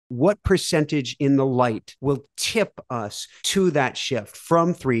what percentage in the light will tip us to that shift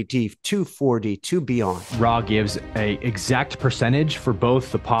from 3D to 4D to beyond? Ra gives an exact percentage for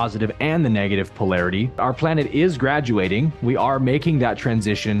both the positive and the negative polarity. Our planet is graduating. We are making that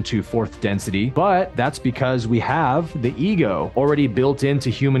transition to fourth density, but that's because we have the ego already built into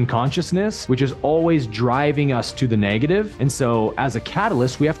human consciousness, which is always driving us to the negative. And so as a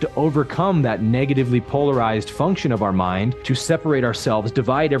catalyst, we have to overcome that negatively polarized function of our mind to separate ourselves,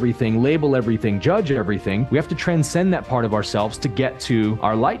 divide everything, label everything, judge everything. We have to transcend that part of ourselves to get to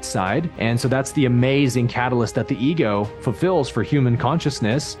our light side. And so that's the amazing catalyst that the ego fulfills for human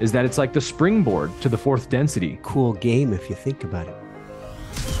consciousness, is that it's like the springboard to the fourth density. Cool game if you think about it.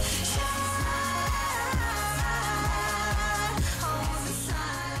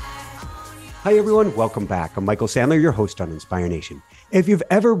 Hi everyone, welcome back. I'm Michael Sandler, your host on Inspire Nation. If you've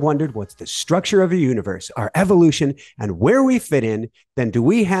ever wondered what's the structure of the universe, our evolution, and where we fit in, then do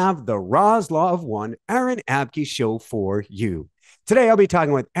we have the Ra's Law of One, Aaron Abke show for you. Today I'll be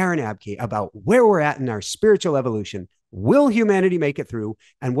talking with Aaron Abke about where we're at in our spiritual evolution, will humanity make it through,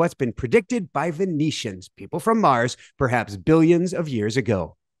 and what's been predicted by Venetians, people from Mars, perhaps billions of years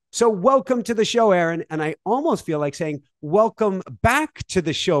ago. So welcome to the show, Aaron, and I almost feel like saying welcome back to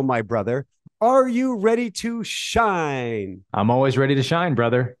the show, my brother. Are you ready to shine? I'm always ready to shine,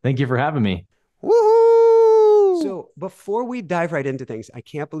 brother. Thank you for having me. Woohoo! So before we dive right into things, I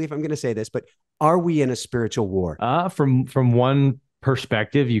can't believe I'm going to say this, but are we in a spiritual war? From one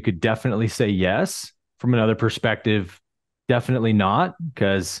perspective, you could definitely say yes. From another perspective, definitely not,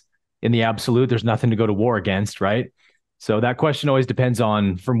 because in the absolute, there's nothing to go to war against, right? So that question always depends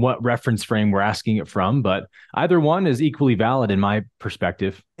on from what reference frame we're asking it from, but either one is equally valid in my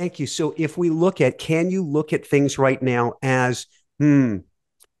perspective. Thank you. So if we can you look at things right now as,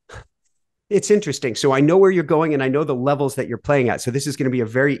 it's interesting. So I know where you're going and I know the levels that you're playing at. So this is going to be a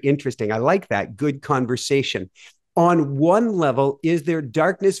very interesting, I like that, good conversation. On one level, is there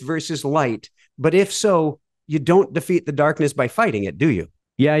darkness versus light? But if so, you don't defeat the darkness by fighting it, do you?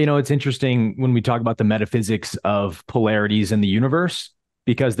 Yeah, it's interesting when we talk about the metaphysics of polarities in the universe,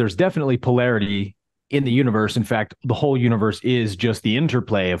 because there's definitely polarity in the universe. In fact, the whole universe is just the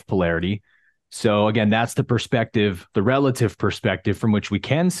interplay of polarity. So again, that's the perspective, the relative perspective from which we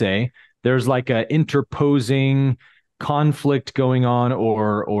can say there's like a interposing conflict going on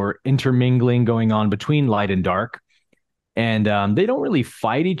or intermingling going on between light and dark. And they don't really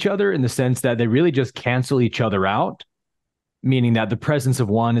fight each other in the sense that they really just cancel each other out, meaning that the presence of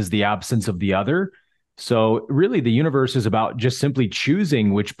one is the absence of the other. So really the universe is about just simply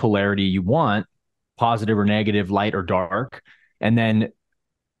choosing which polarity you want, positive or negative, light or dark, and then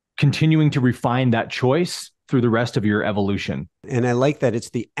continuing to refine that choice through the rest of your evolution. And I like that it's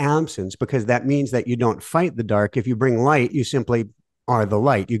the absence, because that means that you don't fight the dark. If you bring light, you simply are the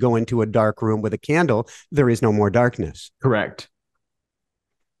light. You go into a dark room with a candle, there is no more darkness. Correct.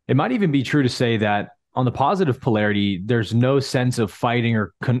 It might even be true to say that on the positive polarity, there's no sense of fighting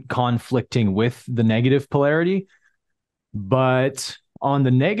or conflicting with the negative polarity. But on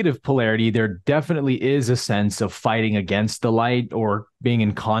the negative polarity, there definitely is a sense of fighting against the light or being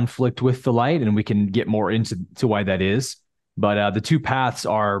in conflict with the light. And we can get more into why that is. But the two paths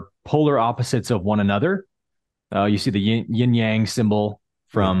are polar opposites of one another. You see the yin yang symbol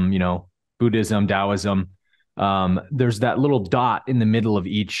from, Buddhism, Taoism. There's that little dot in the middle of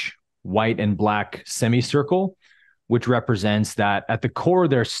each white and black semicircle, which represents that at the core,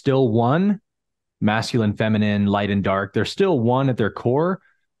 there's still one, masculine, feminine, light and dark. They're still one at their core,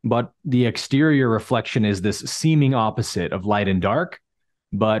 but the exterior reflection is this seeming opposite of light and dark.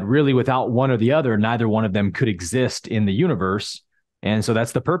 But really, without one or the other, neither one of them could exist in the universe. And so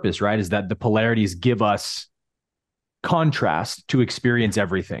that's the purpose, right? Is that the polarities give us contrast to experience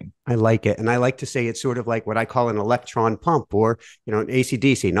everything. I like it. And I like to say it's sort of like what I call an electron pump, or, an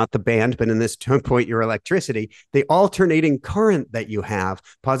AC/DC, not the band, but in this point, your electricity, the alternating current that you have,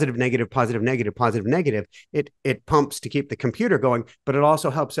 positive, negative, positive, negative, positive, negative, it pumps to keep the computer going, but it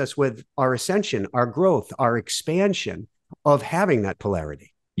also helps us with our ascension, our growth, our expansion of having that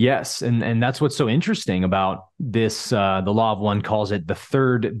polarity. Yes. And that's what's so interesting about this. The Law of One calls it the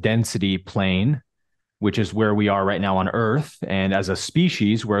third density plane, which is where we are right now on Earth. And as a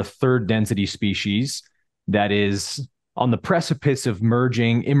species, we're a third density species that is on the precipice of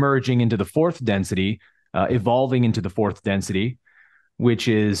emerging into the fourth density, evolving into the fourth density, which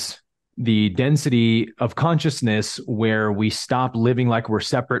is the density of consciousness where we stop living like we're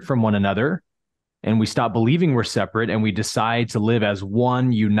separate from one another and we stop believing we're separate and we decide to live as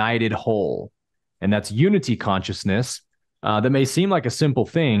one united whole. And that's unity consciousness. That may seem like a simple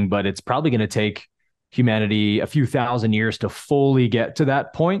thing, but it's probably going to take humanity a few thousand years to fully get to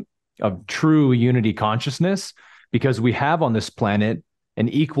that point of true unity consciousness, because we have on this planet an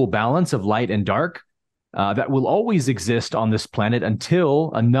equal balance of light and dark that will always exist on this planet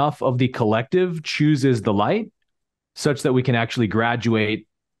until enough of the collective chooses the light, such that we can actually graduate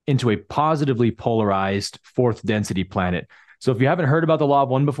into a positively polarized fourth density planet. So if you haven't heard about the law of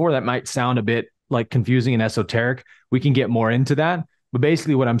one before, that might sound a bit like confusing and esoteric. We can get more into that. But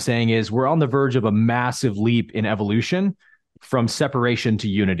basically what I'm saying is we're on the verge of a massive leap in evolution from separation to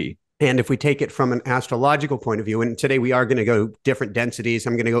unity. And if we take it from an astrological point of view, and today we are going to go different densities,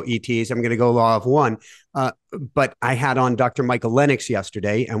 I'm going to go ETs, I'm going to go law of one. But I had on Dr. Michael Lennox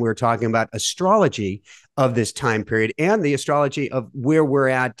yesterday, and we were talking about astrology of this time period and the astrology of where we're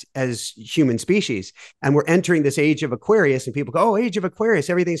at as human species. And we're entering this age of Aquarius, and people go, oh, age of Aquarius,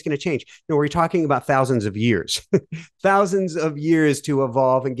 everything's going to change. No, we're talking about thousands of years, thousands of years to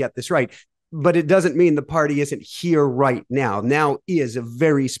evolve and get this right. But it doesn't mean the party isn't here right now. Now is a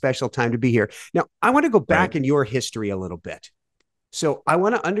very special time to be here. Now, I want to go back in your history a little bit. So I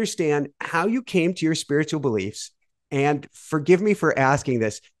want to understand how you came to your spiritual beliefs. And forgive me for asking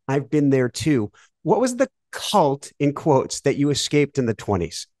this. I've been there too. What was the cult, in quotes, that you escaped in the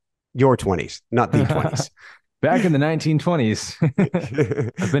 20s? Your 20s, not the 20s. Back in the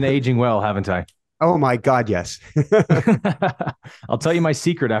 1920s. I've been aging well, haven't I? Oh my God, yes. I'll tell you my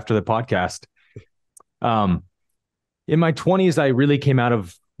secret after the podcast. In my 20s, I really came out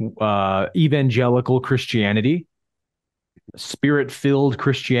of evangelical Christianity, spirit-filled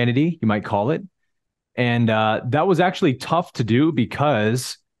Christianity, you might call it. And that was actually tough to do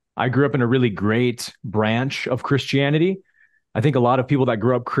because I grew up in a really great branch of Christianity. I think a lot of people that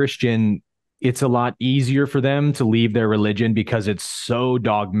grew up Christian, it's a lot easier for them to leave their religion because it's so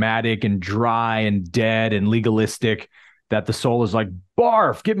dogmatic and dry and dead and legalistic that the soul is like,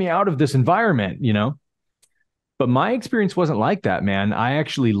 barf, get me out of this environment, you know? But my experience wasn't like that, man. I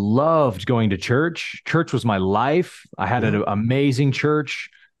actually loved going to church. Church was my life. I had an amazing church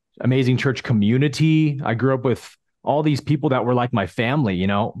community. I grew up with all these people that were like my family, you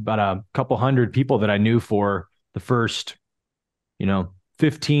know, about a couple hundred people that I knew for the first,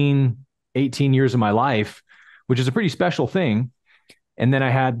 15, 18 years of my life, which is a pretty special thing. And then I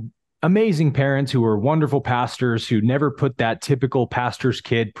had amazing parents who were wonderful pastors who never put that typical pastor's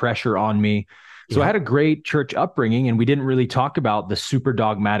kid pressure on me. So I had a great church upbringing, and we didn't really talk about the super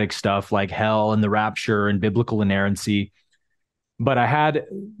dogmatic stuff like hell and the rapture and biblical inerrancy. But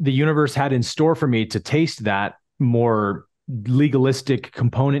the universe had in store for me to taste that more legalistic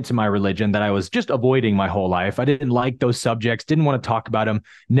component to my religion that I was just avoiding my whole life. I didn't like those subjects, didn't want to talk about them,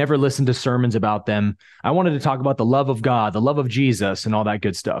 never listened to sermons about them. I wanted to talk about the love of God, the love of Jesus, and all that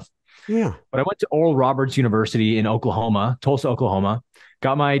good stuff. Yeah. But I went to Oral Roberts University in Tulsa, Oklahoma,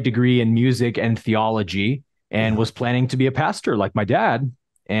 got my degree in music and theology, and was planning to be a pastor like my dad.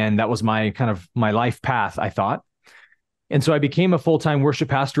 And that was my life path, I thought. And so I became a full-time worship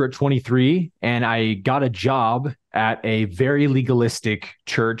pastor at 23, and I got a job at a very legalistic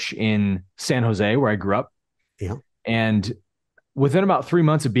church in San Jose where I grew up. Yeah. And within about 3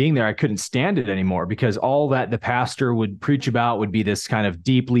 months of being there, I couldn't stand it anymore because all that the pastor would preach about would be this kind of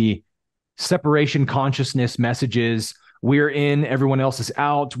deeply separation consciousness messages. We're in, everyone else is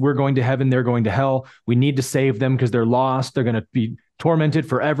out. We're going to heaven, they're going to hell. We need to save them because they're lost. They're going to be tormented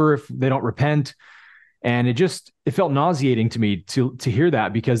forever if they don't repent. And it felt nauseating to me to hear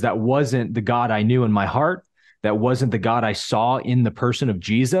that, because that wasn't the God I knew in my heart. That wasn't the God I saw in the person of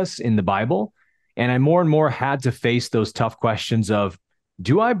Jesus in the Bible. And I more and more had to face those tough questions of,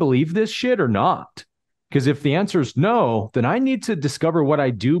 do I believe this shit or not? Because if the answer is no, then I need to discover what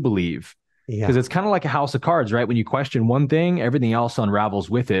I do believe. Because it's kind of like a house of cards, right? When you question one thing, everything else unravels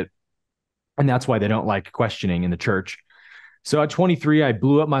with it. And that's why they don't like questioning in the church. So at 23, I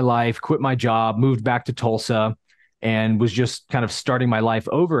blew up my life, quit my job, moved back to Tulsa, and was just kind of starting my life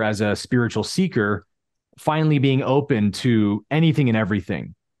over as a spiritual seeker, finally being open to anything and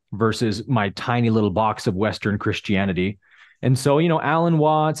everything versus my tiny little box of Western Christianity. And so, Alan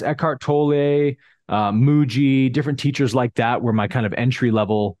Watts, Eckhart Tolle, Muji, different teachers like that were my kind of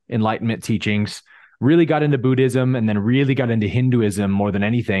entry-level enlightenment teachings. Really got into Buddhism, and then really got into Hinduism more than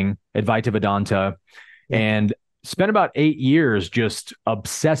anything, Advaita Vedanta, and spent about 8 years just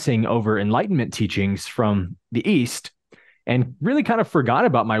obsessing over enlightenment teachings from the East, and really kind of forgot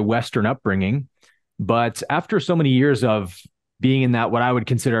about my Western upbringing. But after so many years of being in that, what I would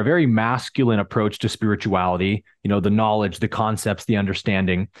consider a very masculine approach to spirituality, the knowledge, the concepts, the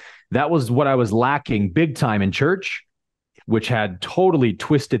understanding, that was what I was lacking big time in church, which had totally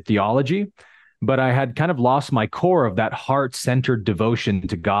twisted theology. but I had kind of lost my core of that heart-centered devotion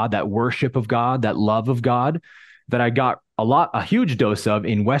to God, that worship of God, that love of God that I got a huge dose of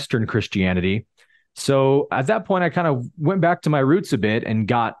in Western Christianity. So at that point, I kind of went back to my roots a bit and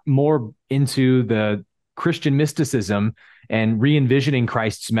got more into the Christian mysticism and re-envisioning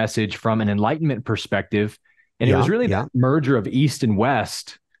Christ's message from an Enlightenment perspective. And it was really that merger of East and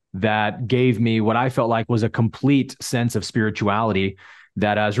West that gave me what I felt like was a complete sense of spirituality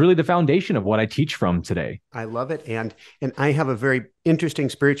that is really the foundation of what I teach from today. I love it. And I have a very interesting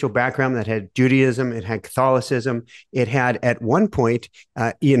spiritual background that had Judaism, it had Catholicism, it had at one point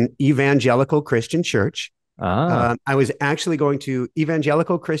in evangelical Christian church. I was actually going to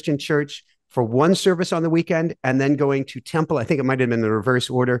evangelical Christian church for one service on the weekend and then going to temple. I think it might have been the reverse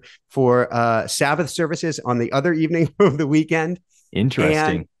order for Sabbath services on the other evening of the weekend.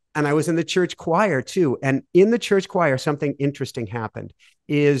 Interesting. And I was in the church choir too. And in the church choir, something interesting happened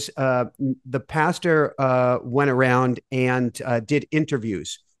is the pastor went around and did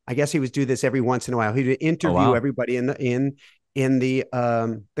interviews. I guess he would do this every once in a while. He would interview everybody in the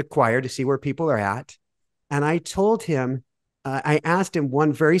choir to see where people are at. And I told him, I asked him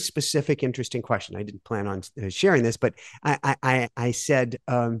one very specific, interesting question. I didn't plan on sharing this, but I said,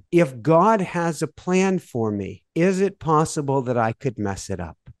 if God has a plan for me, is it possible that I could mess it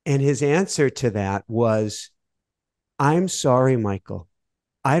up? And his answer to that was, I'm sorry, Michael.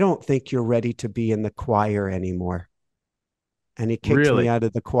 I don't think you're ready to be in the choir anymore. And he kicked me out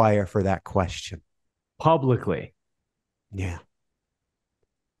of the choir for that question. Publicly. Yeah.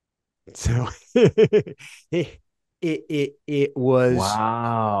 So it was,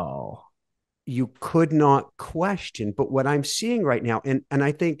 wow. You could not question. But what I'm seeing right now, and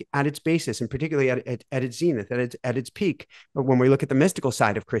I think at its basis, and particularly at its zenith, at its peak, when we look at the mystical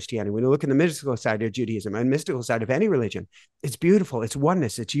side of Christianity, when we look at the mystical side of Judaism and mystical side of any religion, it's beautiful, it's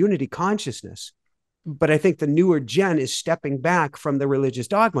oneness, it's unity consciousness. But I think the newer gen is stepping back from the religious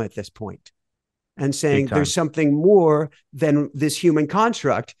dogma at this point and saying there's something more than this human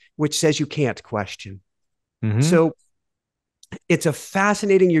construct, which says you can't question. Mm-hmm. So it's a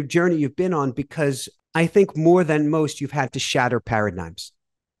fascinating journey you've been on, because I think more than most, you've had to shatter paradigms.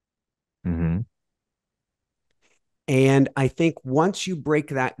 Mm-hmm. And I think once you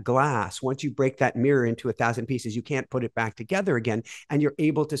break that glass, once you break that mirror into 1,000 pieces, you can't put it back together again, and you're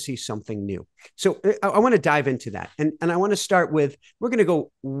able to see something new. So I want to dive into that. And I want to start with, we're going to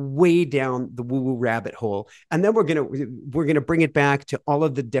go way down the woo-woo rabbit hole, and then we're going to bring it back to all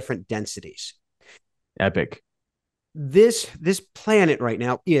of the different densities. Epic. This planet right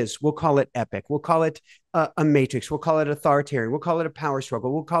now is, we'll call it epic. We'll call it a matrix. We'll call it authoritarian. We'll call it a power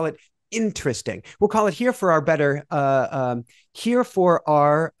struggle. We'll call it interesting. We'll call it here for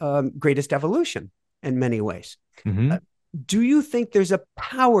our greatest evolution in many ways. Mm-hmm. Do you think there's a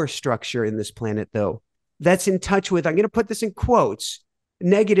power structure in this planet, though, that's in touch with, I'm going to put this in quotes,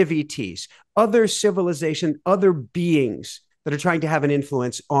 negative ETs, other civilization, other beings that are trying to have an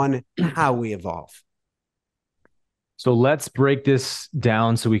influence on how we evolve? So let's break this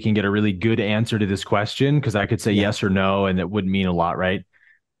down so we can get a really good answer to this question, because I could say yes or no, and it wouldn't mean a lot, right?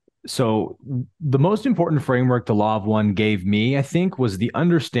 So the most important framework the Law of One gave me, I think, was the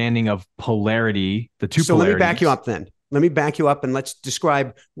understanding of polarity, the two polarities. So let me back you up then. Let me back you up and let's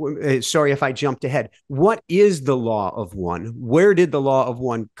describe, sorry if I jumped ahead. What is the Law of One? Where did the Law of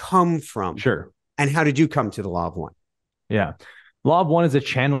One come from? Sure. And how did you come to the Law of One? Yeah. Law of One is a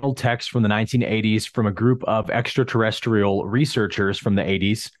channeled text from the 1980s from a group of extraterrestrial researchers from the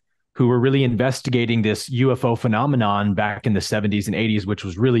 80s who were really investigating this UFO phenomenon back in the 70s and 80s, which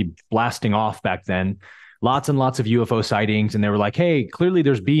was really blasting off back then. Lots and lots of UFO sightings. And they were like, hey, clearly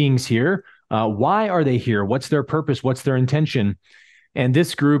there's beings here. Why are they here? What's their purpose? What's their intention? And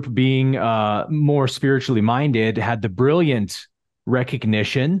this group, being more spiritually minded, had the brilliant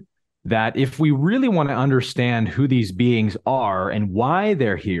recognition that if we really want to understand who these beings are and why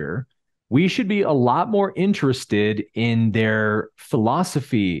they're here, we should be a lot more interested in their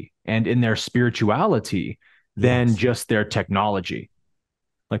philosophy and in their spirituality than just their technology.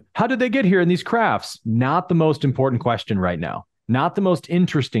 Like, how did they get here in these crafts? Not the most important question right now. Not the most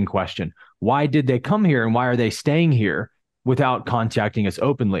interesting question. Why did they come here and why are they staying here without contacting us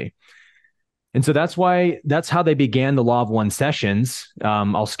openly? And so that's how they began the Law of One sessions.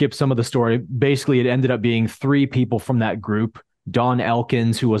 I'll skip some of the story. Basically, it ended up being 3 people from that group: Don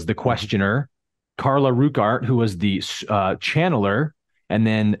Elkins, who was the questioner, Carla Ruckart, who was the channeler, and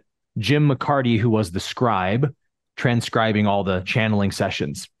then Jim McCarty, who was the scribe, transcribing all the channeling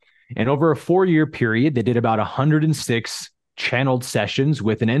sessions. And over a 4-year period, they did about 106 channeled sessions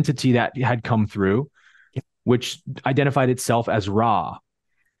with an entity that had come through, which identified itself as Ra.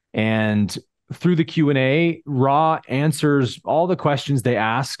 And through the Q&A, Ra answers all the questions they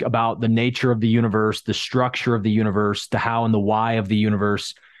ask about the nature of the universe, the structure of the universe, the how and the why of the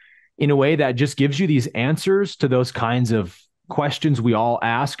universe, in a way that just gives you these answers to those kinds of questions we all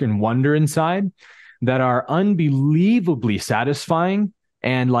ask and wonder inside, that are unbelievably satisfying,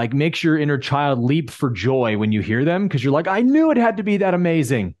 and like makes your inner child leap for joy when you hear them, because you're like, I knew it had to be that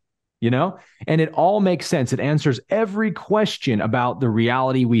amazing, and it all makes sense. It answers every question about the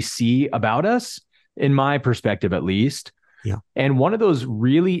reality we see about us, in my perspective at least. Yeah. And one of those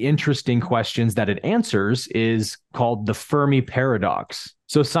really interesting questions that it answers is called the Fermi paradox.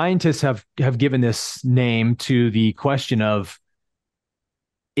 So scientists have given this name to the question of,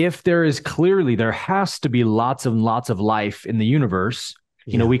 if there has to be lots and lots of life in the universe.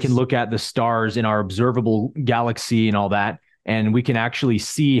 Yes. We can look at the stars in our observable galaxy and all that, and we can actually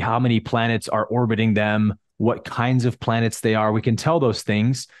see how many planets are orbiting them, what kinds of planets they are. We can tell those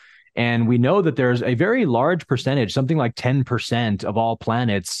things. And we know that there's a very large percentage, something like 10% of all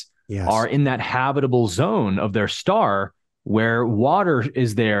planets are in that habitable zone of their star where water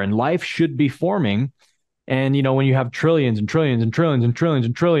is there and life should be forming. And, when you have trillions and trillions and trillions and trillions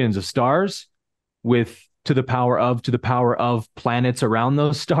and trillions of stars with to the power of planets around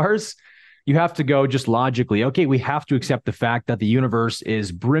those stars, you have to go just logically, okay, we have to accept the fact that the universe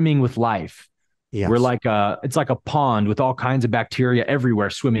is brimming with life. Yes. It's like a pond with all kinds of bacteria everywhere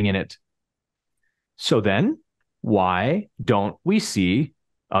swimming in it. So then why don't we see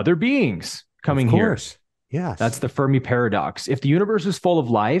other beings coming here? Yes. That's the Fermi paradox. If the universe is full of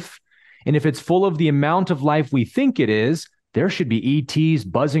life, and if it's full of the amount of life we think it is, there should be ETs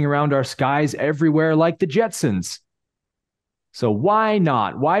buzzing around our skies everywhere like the Jetsons. So why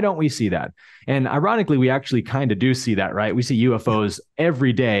not? Why don't we see that? And ironically, we actually kind of do see that, right? We see UFOs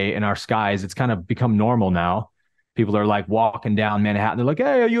every day in our skies. It's kind of become normal now. People are like walking down Manhattan. They're like,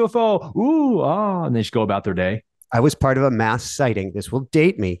 hey, a UFO. Ooh, ah, and they just go about their day. I was part of a mass sighting. This will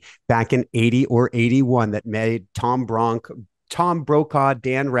date me, back in 80 or 81, that made Tom Brokaw,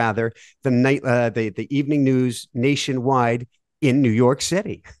 Dan Rather, the evening news nationwide in New York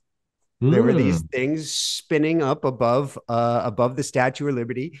City. There were these things spinning up above the Statue of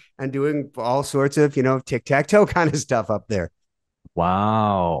Liberty and doing all sorts of, tic-tac-toe kind of stuff up there.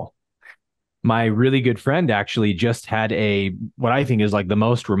 Wow. My really good friend actually just had what I think is like the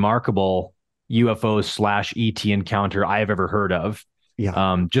most remarkable UFO/ET encounter I have ever heard of.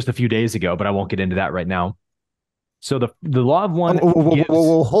 Yeah. Just a few days ago, but I won't get into that right now. So the law of one.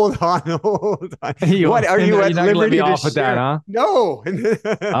 Whoa, hold on. What are you at liberty to off with share? That, huh? No.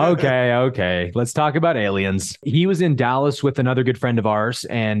 Okay. Let's talk about aliens. He was in Dallas with another good friend of ours,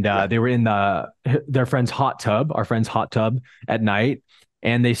 and they were in our friend's hot tub at night,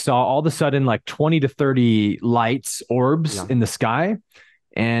 and they saw all of a sudden like 20 to 30 orbs in the sky,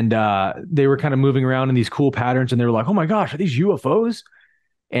 and they were kind of moving around in these cool patterns, and they were like, "Oh my gosh, are these UFOs?"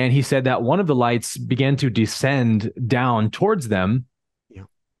 And he said that one of the lights began to descend down towards them. Yeah.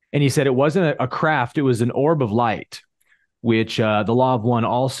 And he said it wasn't a craft, it was an orb of light, which the law of one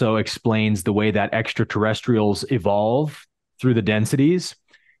also explains the way that extraterrestrials evolve through the densities.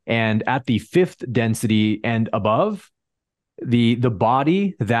 And at the fifth density and above, the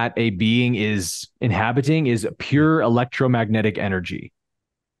body that a being is inhabiting is pure electromagnetic energy.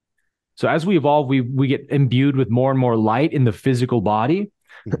 So as we evolve, we get imbued with more and more light in the physical body.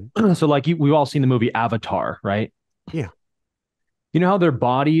 Mm-hmm. So like we've all seen the movie Avatar, right? Yeah. You know how their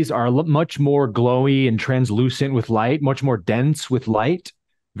bodies are much more glowy and translucent with light, much more dense with light,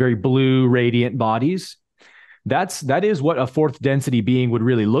 very blue, radiant bodies. That is what a fourth density being would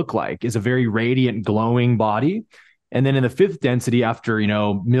really look like, is a very radiant, glowing body. And then in the fifth density, after,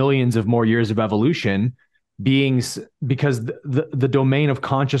 millions of more years of evolution, beings, because the domain of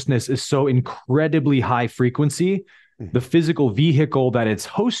consciousness is so incredibly high frequency, the physical vehicle that it's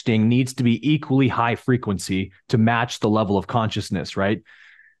hosting needs to be equally high frequency to match the level of consciousness, right?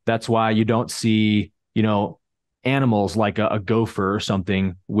 That's why you don't see, animals like a gopher or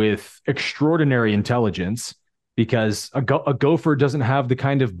something with extraordinary intelligence, because a gopher doesn't have the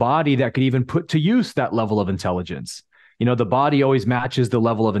kind of body that could even put to use that level of intelligence. The body always matches the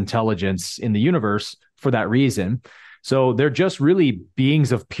level of intelligence in the universe for that reason. So they're just really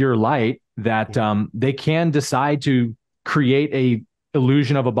beings of pure light that they can decide to create a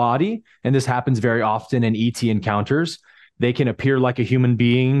illusion of a body. And this happens very often in ET encounters. They can appear like a human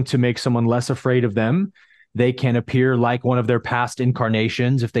being to make someone less afraid of them. They can appear like one of their past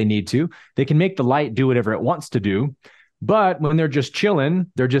incarnations if they need to. They can make the light do whatever it wants to do. But when they're just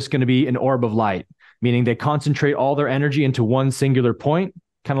chilling, they're just going to be an orb of light, meaning they concentrate all their energy into one singular point,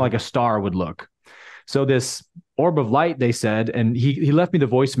 kind of like a star would look. So this orb of light, they said, and he left me the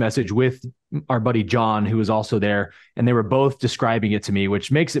voice message with our buddy John, who was also there, and they were both describing it to me,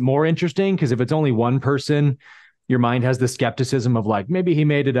 which makes it more interesting because if it's only one person, your mind has the skepticism of like, maybe he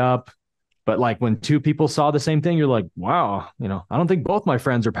made it up. But like when two people saw the same thing, you're like, wow, I don't think both my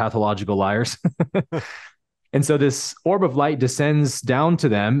friends are pathological liars. And so this orb of light descends down to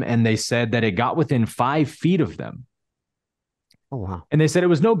them, and they said that it got within 5 feet of them. Oh, wow. And they said it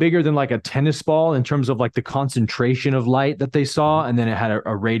was no bigger than like a tennis ball in terms of like the concentration of light that they saw. And then it had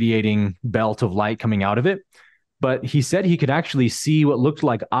a radiating belt of light coming out of it. But he said he could actually see what looked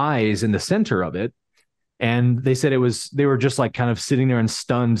like eyes in the center of it. And they said they were just like kind of sitting there in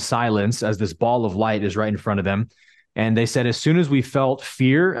stunned silence as this ball of light is right in front of them. And they said, as soon as we felt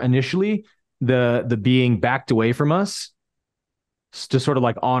fear initially, the being backed away from us to sort of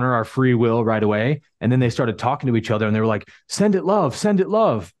like honor our free will right away. And then they started talking to each other and they were like, send it love, send it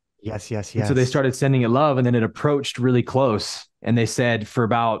love. Yes, yes, yes. And so they started sending it love, and then it approached really close. And they said for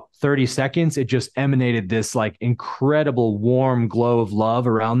about 30 seconds, it just emanated this like incredible warm glow of love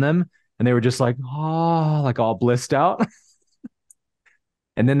around them. And they were just like, oh, like all blissed out.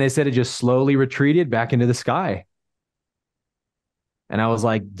 And then they said it just slowly retreated back into the sky. And I was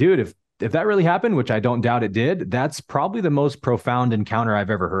like, dude, if that really happened, which I don't doubt it did, that's probably the most profound encounter I've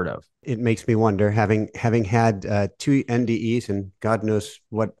ever heard of. It makes me wonder, having had 2 NDEs and God knows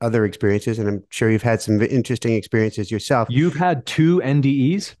what other experiences, and I'm sure you've had some interesting experiences yourself. You've had 2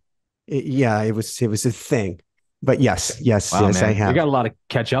 NDEs? Yeah, it was a thing. But yes, wow, man. I have. You got a lot to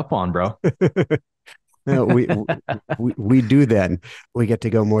catch up on, bro. we do then. We get to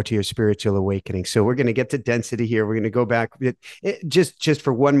go more to your spiritual awakening. So we're going to get to density here. We're going to go back just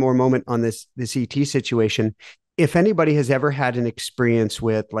for one more moment on this ET situation. If anybody has ever had an experience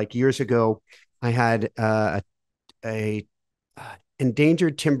with, like years ago, I had a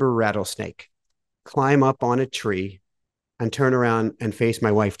endangered timber rattlesnake climb up on a tree and turn around and face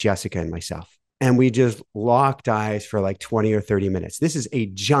my wife, Jessica, and myself. And we just locked eyes for like 20 or 30 minutes. This is a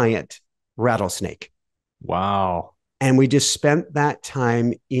giant rattlesnake. Wow. And we just spent that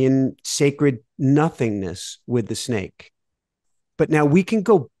time in sacred nothingness with the snake. But now we can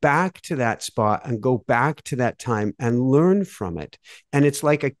go back to that spot and go back to that time and learn from it. And it's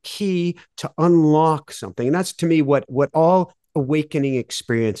like a key to unlock something. And that's to me what all awakening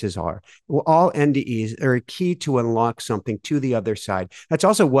experiences are. Well, all NDEs are a key to unlock something to the other side. That's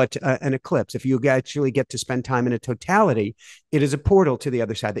also what an eclipse, if you actually get to spend time in a totality, it is a portal to the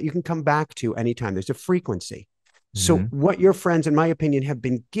other side that you can come back to anytime. There's a frequency. So what your friends, in my opinion, have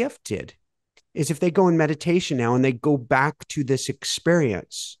been gifted is if they go in meditation now and they go back to this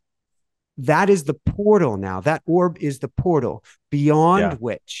experience, that is the portal now. That orb is the portal beyond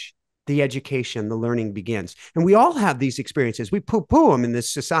which the education, the learning begins. And we all have these experiences. We poo-poo them in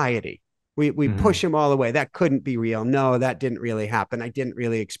this society. We push them all away. That couldn't be real. No, that didn't really happen. I didn't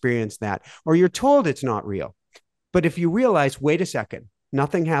really experience that. Or you're told it's not real. But if you realize, wait a second,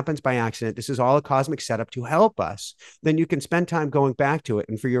 nothing happens by accident. This is all a cosmic setup to help us. Then you can spend time going back to it.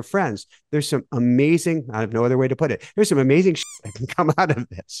 And for your friends, there's some amazing, I have no other way to put it, there's some amazing shit that can come out of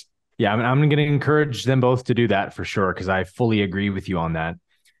this. Yeah, I'm going to encourage them both to do that for sure, because I fully agree with you on that.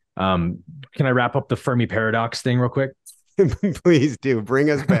 Can I wrap up the Fermi paradox thing real quick? Please do. Bring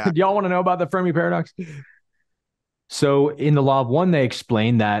us back. Do y'all want to know about the Fermi paradox? So in the Law of One, they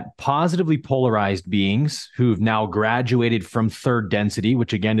explain that positively polarized beings who've now graduated from third density,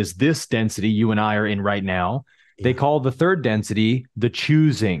 which again is this density you and I are in right now, they call the third density the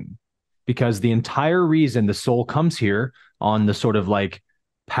choosing, because the entire reason the soul comes here on the sort of like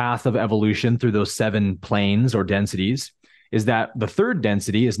path of evolution through those 7 planes or densities is that the third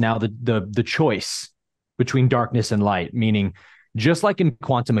density is now the choice between darkness and light, meaning just like in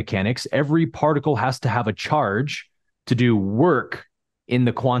quantum mechanics, every particle has to have a charge to do work in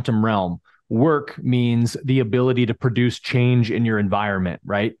the quantum realm. Work means the ability to produce change in your environment,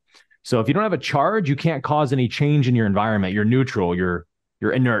 right? So if you don't have a charge, you can't cause any change in your environment. You're neutral, you're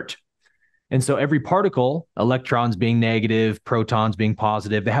inert. And so every particle, electrons being negative, protons being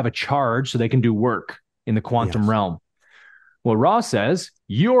positive, they have a charge so they can do work in the quantum realm. Well, Ra says,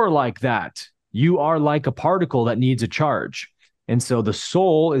 you're like that. You are like a particle that needs a charge. And so the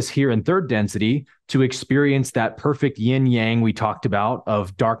soul is here in third density to experience that perfect yin yang we talked about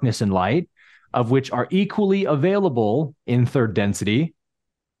of darkness and light, of which are equally available in third density.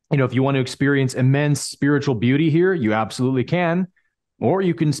 You know, if you want to experience immense spiritual beauty here, you absolutely can. Or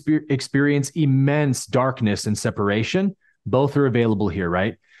you can experience immense darkness and separation. Both are available here,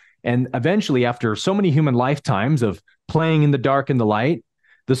 right? And eventually, after so many human lifetimes of playing in the dark and the light,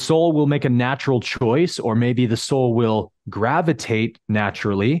 the soul will make a natural choice, or maybe the soul will gravitate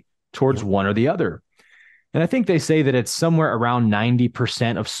naturally towards one or the other. And I think they say that it's somewhere around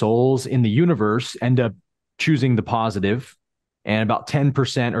 90% of souls in the universe end up choosing the positive, and about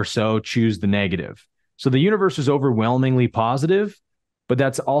 10% or so choose the negative. So the universe is overwhelmingly positive, but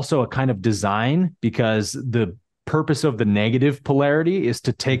that's also a kind of design because the purpose of the negative polarity is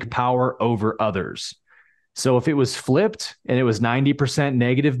to take power over others. So if it was flipped and it was 90%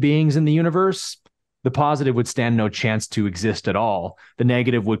 negative beings in the universe, the positive would stand no chance to exist at all. The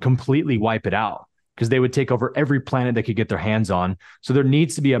negative would completely wipe it out because they would take over every planet they could get their hands on. So there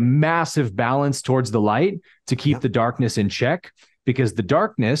needs to be a massive balance towards the light to keep the darkness in check, because the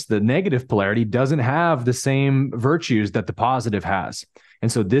darkness, the negative polarity, doesn't have the same virtues that the positive has.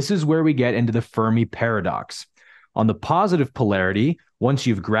 And so this is where we get into the Fermi paradox. On the positive polarity, once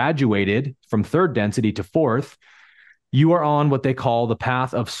you've graduated from third density to fourth, you are on what they call the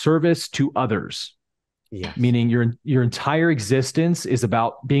path of service to others. Yes. Meaning your entire existence is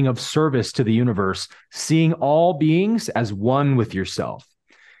about being of service to the universe, seeing all beings as one with yourself.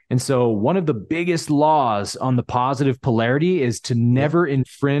 And so one of the biggest laws on the positive polarity is to never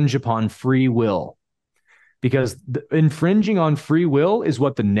infringe upon free will, because infringing on free will is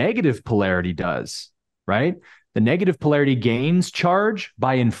what the negative polarity does, right? The negative polarity gains charge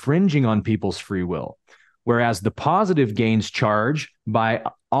by infringing on people's free will, whereas the positive gains charge by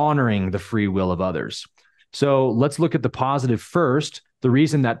honoring the free will of others. So let's look at the positive first. The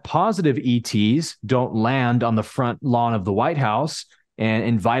reason that positive ETs don't land on the front lawn of the White House and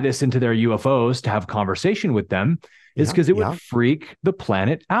invite us into their UFOs to have conversation with them is because it would freak the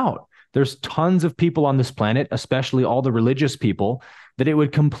planet out. There's tons of people on this planet, especially all the religious people, that it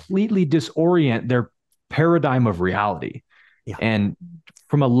would completely disorient their paradigm of reality. Yeah. And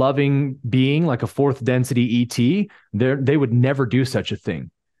from a loving being like a fourth density ET, they would never do such a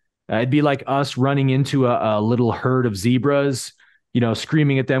thing. It'd be like us running into a little herd of zebras,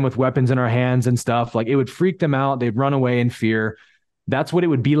 screaming at them with weapons in our hands and stuff. Like, it would freak them out. They'd run away in fear. That's what it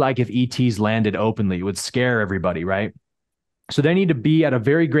would be like if ETs landed openly. It would scare everybody, right? So they need to be at a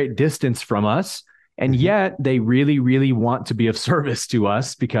very great distance from us. And yet they really, really want to be of service to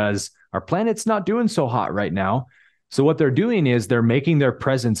us because our planet's not doing so hot right now. So what they're doing is they're making their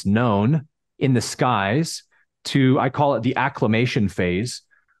presence known in the skies to, I call it the acclimation phase,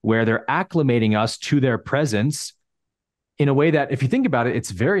 where they're acclimating us to their presence in a way that, if you think about it,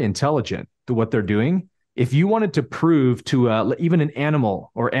 it's very intelligent to what they're doing. If you wanted to prove to even an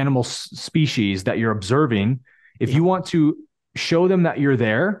animal or animal species that you're observing, if you want to show them that you're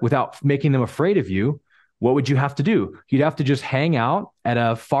there without making them afraid of you, what would you have to do? You'd have to just hang out at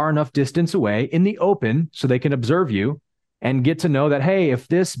a far enough distance away in the open so they can observe you and get to know that, hey, if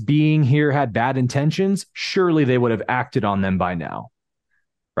this being here had bad intentions, surely they would have acted on them by now.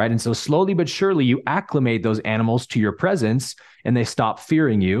 Right. And so slowly but surely you acclimate those animals to your presence and they stop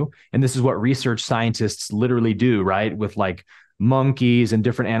fearing you. And this is what research scientists literally do, right? With like monkeys and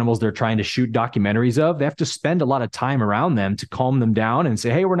different animals they're trying to shoot documentaries of. They have to spend a lot of time around them to calm them down and say,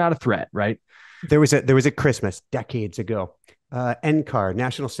 hey, we're not a threat, right? There was a Christmas decades ago, NCAR,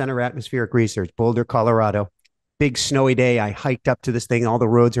 National Center for Atmospheric Research, Boulder, Colorado. Big snowy day. I hiked up to this thing. All the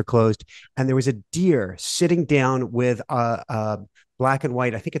roads are closed. And there was a deer sitting down with a black and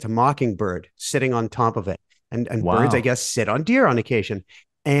white, I think it's a mockingbird, sitting on top of it. And wow. Birds, I guess, sit on deer on occasion.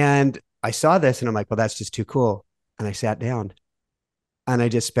 And I saw this and I'm like, well, that's just too cool. And I sat down and I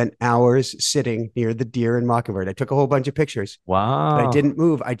just spent hours sitting near the deer and mockingbird. I took a whole bunch of pictures. Wow. But I didn't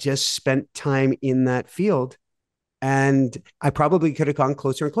move. I just spent time in that field. And I probably could have gone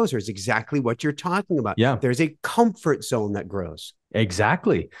closer and closer. It's exactly what you're talking about. Yeah. There's a comfort zone that grows.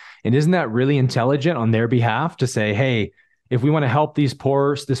 Exactly. And isn't that really intelligent on their behalf to say, hey, if we want to help this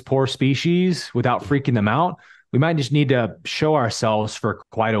poor species without freaking them out, we might just need to show ourselves for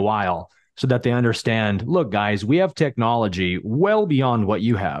quite a while so that they understand, look, guys, we have technology well beyond what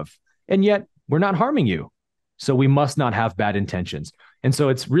you have, and yet we're not harming you. So we must not have bad intentions. And so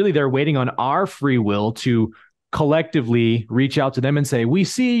it's really they're waiting on our free will to collectively reach out to them and say, we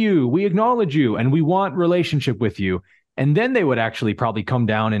see you, we acknowledge you, and we want relationship with you. And then they would actually probably come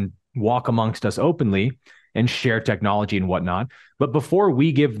down and walk amongst us openly and share technology and whatnot. But before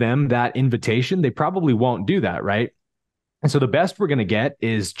we give them that invitation, they probably won't do that, right? And so the best we're going to get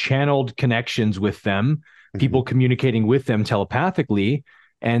is channeled connections with them, people communicating with them telepathically.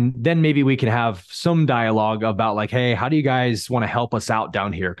 And then maybe we can have some dialogue about like, hey, how do you guys want to help us out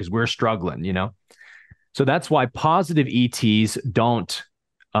down here? Because we're struggling, So that's why positive ETs don't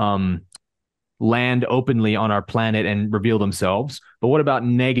land openly on our planet and reveal themselves. But what about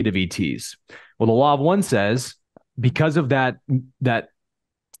negative ETs? Well, the law of one says, because of that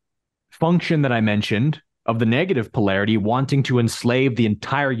function that I mentioned of the negative polarity wanting to enslave the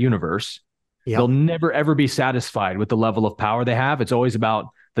entire universe, Yep. They'll never, ever be satisfied with the level of power they have. It's always about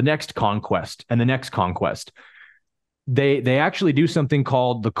the next conquest and the next conquest. They actually do something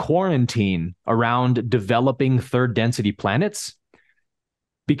called the quarantine around developing third density planets.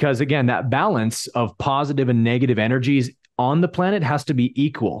 Because again, that balance of positive and negative energies on the planet has to be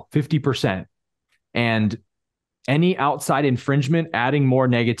equal, 50%. And any outside infringement adding more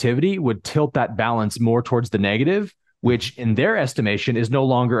negativity would tilt that balance more towards the negative, which in their estimation is no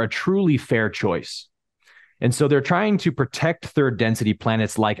longer a truly fair choice. And so they're trying to protect third density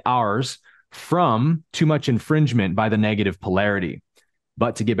planets like ours from too much infringement by the negative polarity.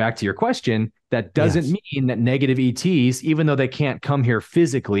 But to get back to your question, that doesn't mean that negative ETs, even though they can't come here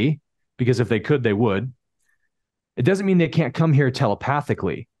physically, because if they could, they would, it doesn't mean they can't come here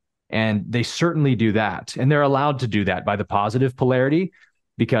telepathically. And they certainly do that. And they're allowed to do that by the positive polarity,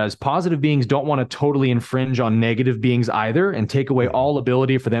 because positive beings don't want to totally infringe on negative beings either and take away all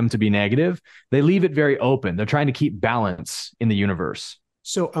ability for them to be negative. They leave it very open. They're trying to keep balance in the universe.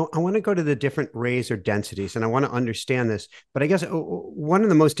 So I want to go to the different rays or densities, and I want to understand this. But I guess one of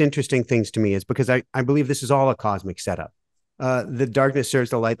the most interesting things to me is because I believe this is all a cosmic setup. The darkness serves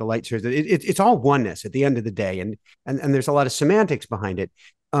the light serves it's all oneness at the end of the day, and there's a lot of semantics behind it.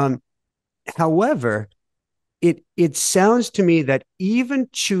 However, it sounds to me that even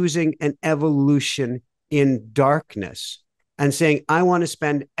choosing an evolution in darkness and saying I want to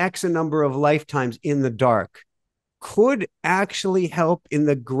spend X a number of lifetimes in the dark could actually help in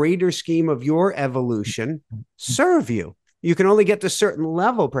the greater scheme of your evolution serve you. You can only get to a certain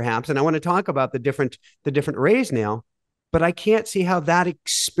level, perhaps. And I want to talk about the different rays now, but I can't see how that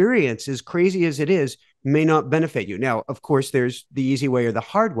experience, as crazy as it is, may not benefit you. Now, of course, there's the easy way or the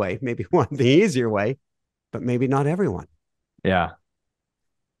hard way. Maybe one the easier way, but maybe not everyone. Yeah.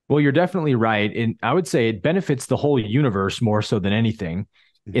 Well, you're definitely right. And I would say it benefits the whole universe more so than anything,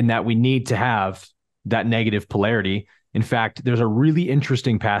 in that we need to have that negative polarity. In fact, there's a really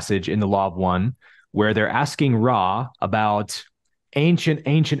interesting passage in the Law of One where they're asking Ra about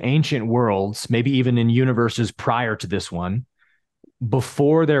ancient worlds, maybe even in universes prior to this one,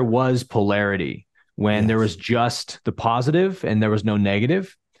 before there was polarity, when there was just the positive and there was no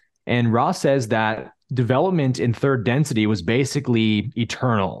negative. And Ra says that development in third density was basically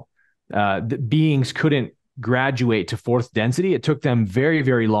eternal. The beings couldn't graduate to fourth density. It took them very,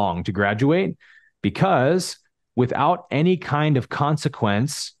 very long to graduate, because without any kind of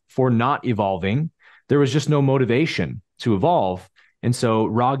consequence for not evolving, there was just no motivation to evolve. And so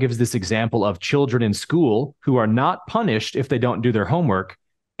Ra gives this example of children in school who are not punished if they don't do their homework,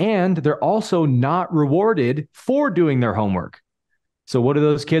 and they're also not rewarded for doing their homework. So what are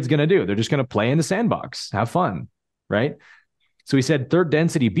those kids going to do? They're just going to play in the sandbox, have fun, right? So he said third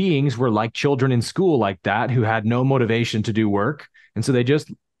density beings were like children in school like that, who had no motivation to do work. And so they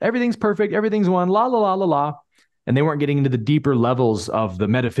just, everything's perfect, everything's one, la, la, la, la, la. And they weren't getting into the deeper levels of the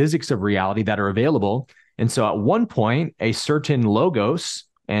metaphysics of reality that are available. And so at one point, a certain logos,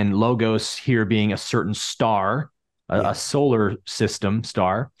 and logos here being a certain star, a solar system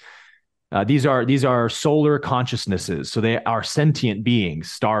star, these are solar consciousnesses. So they are sentient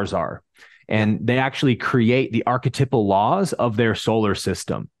beings, stars are. And they actually create the archetypal laws of their solar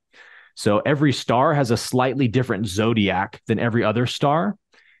system. So every star has a slightly different zodiac than every other star.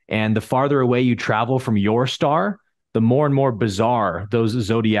 And the farther away you travel from your star, the more and more bizarre those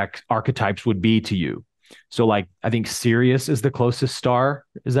zodiac archetypes would be to you. So like, I think Sirius is the closest star.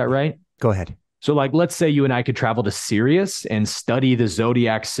 Is that right? Go ahead. So like, let's say you and I could travel to Sirius and study the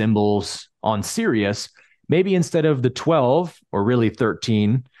zodiac symbols on Sirius. Maybe instead of the 12 or really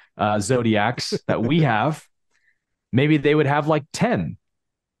 13 zodiacs that we have, maybe they would have like 10,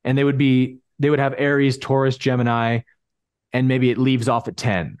 and they would have Aries, Taurus, Gemini, and maybe it leaves off at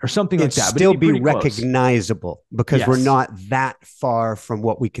 10 or something like that. Still be recognizable because we're not that far from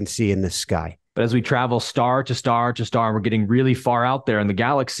what we can see in the sky. But as we travel star to star to star, and we're getting really far out there in the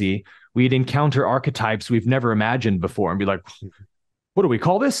galaxy, we'd encounter archetypes we've never imagined before and be like, what do we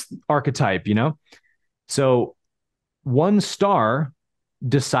call this archetype? You know? So one star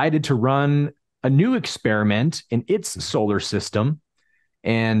decided to run a new experiment in its solar system.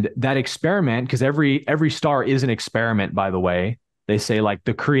 And that experiment, because every star is an experiment, by the way, they say like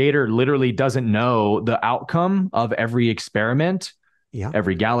the creator literally doesn't know the outcome of every experiment. Yeah.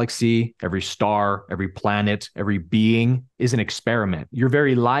 Every galaxy, every star, every planet, every being is an experiment. Your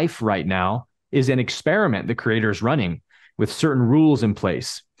very life right now is an experiment the creator is running with certain rules in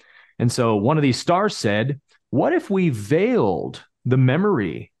place. And so one of these stars said, what if we veiled the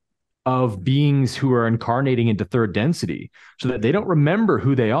memory of beings who are incarnating into third density so that they don't remember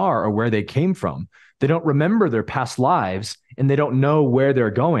who they are or where they came from? They don't remember their past lives, and they don't know where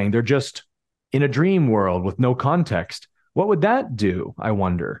they're going. They're just in a dream world with no context. What would that do? I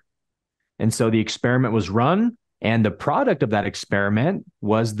wonder. And so the experiment was run, and the product of that experiment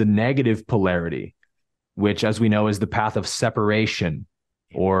was the negative polarity, which, as we know, is the path of separation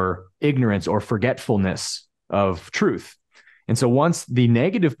or ignorance or forgetfulness of truth. And so once the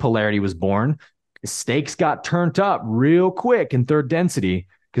negative polarity was born, stakes got turned up real quick in third density,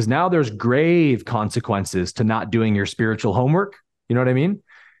 because now there's grave consequences to not doing your spiritual homework. You know what I mean?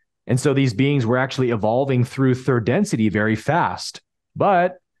 And so these beings were actually evolving through third density very fast.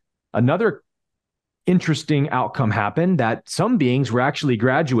 But another interesting outcome happened, that some beings were actually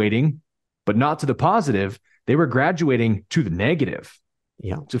graduating, but not to the positive. They were graduating to the negative,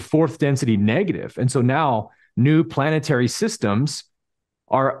 to fourth density negative. And so now new planetary systems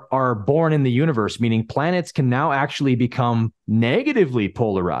are born in the universe, meaning planets can now actually become negatively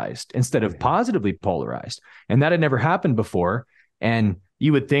polarized instead of positively polarized. And that had never happened before. And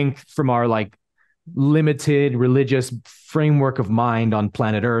you would think, from our like limited religious framework of mind on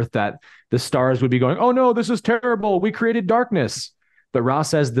planet Earth, that the stars would be going, oh no, this is terrible, we created darkness. But Ra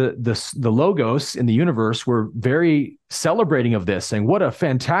says the logos in the universe were very celebrating of this, saying, what a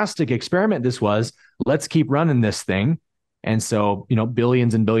fantastic experiment this was. Let's keep running this thing. And so,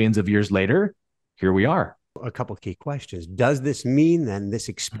 billions and billions of years later, here we are. A couple of key questions. Does this mean then this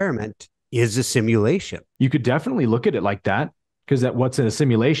experiment is a simulation? You could definitely look at it like that, because what's in a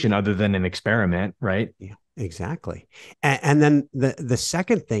simulation other than an experiment, right? Yeah, exactly. And then the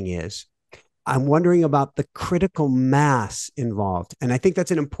second thing is, I'm wondering about the critical mass involved. And I think that's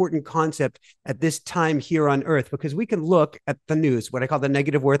an important concept at this time here on Earth, because we can look at the news, what I call the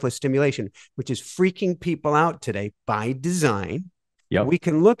negative worthless stimulation, which is freaking people out today by design. Yep. We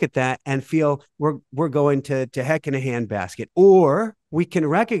can look at that and feel we're going to heck in a handbasket. Or we can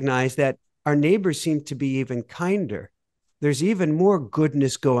recognize that our neighbors seem to be even kinder. There's even more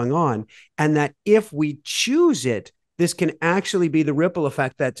goodness going on. And that if we choose it, this can actually be the ripple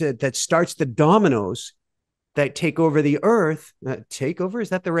effect that starts the dominoes that take over the earth. Take over, is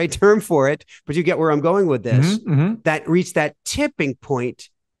that the right term for it? But you get where I'm going with this. That reach that tipping point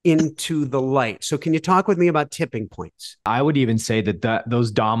into the light. So can you talk with me about tipping points? I would even say that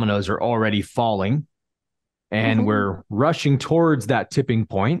those dominoes are already falling, and we're rushing towards that tipping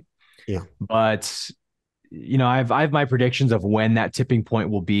point. Yeah. But, I have my predictions of when that tipping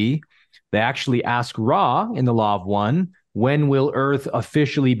point will be. They actually ask Ra in the Law of One, when will Earth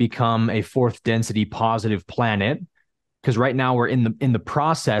officially become a fourth density positive planet? Because right now we're in the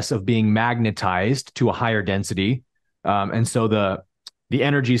process of being magnetized to a higher density. And so the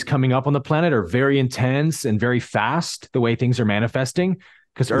energies coming up on the planet are very intense and very fast, the way things are manifesting,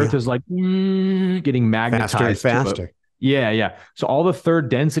 because Earth is like getting magnetized. Faster and faster. Yeah. So all the third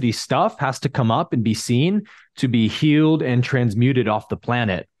density stuff has to come up and be seen to be healed and transmuted off the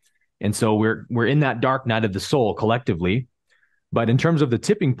planet. And so we're in that dark night of the soul collectively. But in terms of the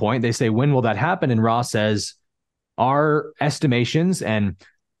tipping point, they say, when will that happen? And Ra says, our estimations, and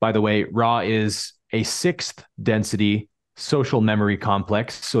by the way, Ra is a sixth density social memory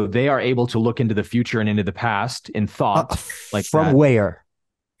complex. So they are able to look into the future and into the past in thought. From that. Where?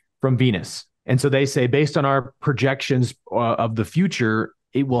 From Venus. And so they say, based on our projections of the future,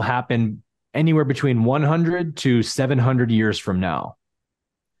 it will happen anywhere between 100 to 700 years from now.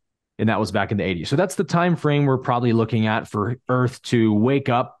 And that was back in the 80s. So that's the time frame we're probably looking at for Earth to wake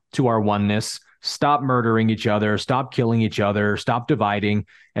up to our oneness, stop murdering each other, stop killing each other, stop dividing,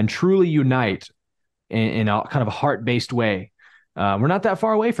 and truly unite in a kind of a heart-based way. We're not that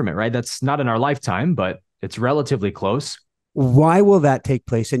far away from it, right? That's not in our lifetime, but it's relatively close. Why will that take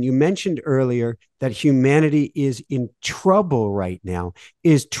place? And you mentioned earlier that humanity is in trouble right now.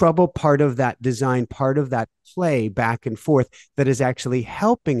 Is trouble part of that design, part of that play back and forth that is actually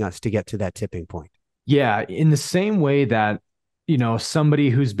helping us to get to that tipping point? Yeah, in the same way that, somebody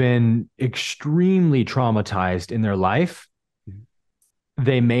who's been extremely traumatized in their life,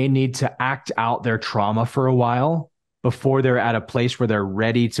 they may need to act out their trauma for a while before they're at a place where they're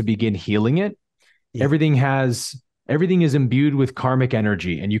ready to begin healing it. Yeah. Everything is imbued with karmic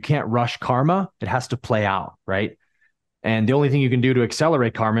energy, and you can't rush karma. It has to play out, right? And the only thing you can do to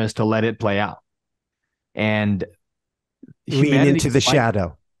accelerate karma is to let it play out. And lean into the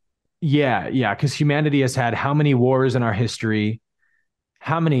shadow. Yeah. Because humanity has had how many wars in our history?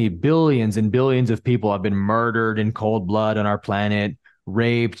 How many billions and billions of people have been murdered in cold blood on our planet,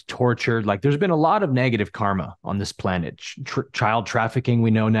 raped, tortured? Like, there's been a lot of negative karma on this planet. Child trafficking,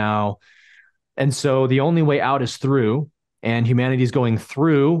 we know now. And so the only way out is through, and humanity is going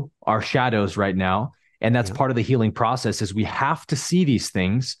through our shadows right now. And that's part of the healing process, is we have to see these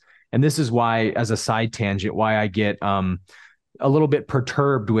things. And this is why, as a side tangent, why I get a little bit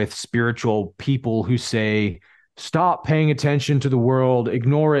perturbed with spiritual people who say, stop paying attention to the world,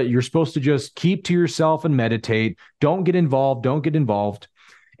 ignore it. You're supposed to just keep to yourself and meditate. Don't get involved. Don't get involved.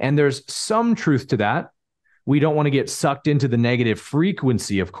 And there's some truth to that. We don't want to get sucked into the negative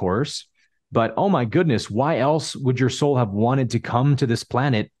frequency, of course. But oh my goodness, why else would your soul have wanted to come to this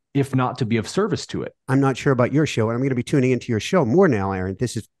planet if not to be of service to it? I'm not sure about your show, and I'm going to be tuning into your show more now, Aaron.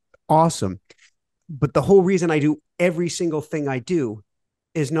 This is awesome. But the whole reason I do every single thing I do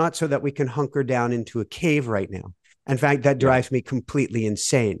is not so that we can hunker down into a cave right now. In fact, that drives me completely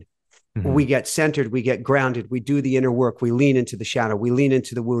insane. Mm-hmm. We get centered, we get grounded, we do the inner work, we lean into the shadow, we lean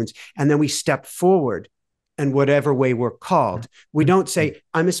into the wounds, and then we step forward in whatever way we're called. We don't say,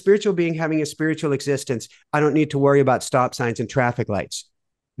 I'm a spiritual being having a spiritual existence. I don't need to worry about stop signs and traffic lights.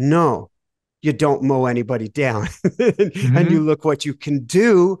 No, you don't mow anybody down. And you look what you can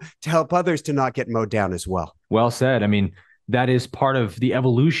do to help others to not get mowed down as well. Well said. I mean, that is part of the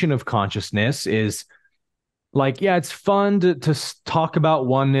evolution of consciousness is like, yeah, it's fun to talk about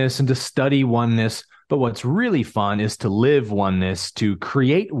oneness and to study oneness. But what's really fun is to live oneness, to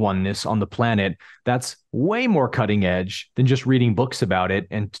create oneness on the planet. That's way more cutting edge than just reading books about it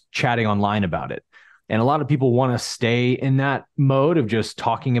and chatting online about it. And a lot of people want to stay in that mode of just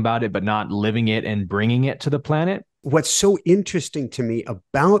talking about it, but not living it and bringing it to the planet. What's so interesting to me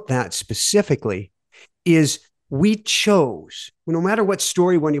about that specifically is we chose, no matter what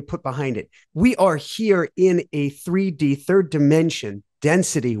story one you put behind it, we are here in a 3D, third dimension,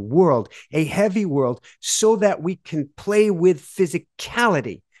 density world, a heavy world, so that we can play with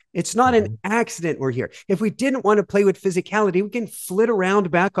physicality. It's not an accident we're here. If we didn't want to play with physicality, we can flit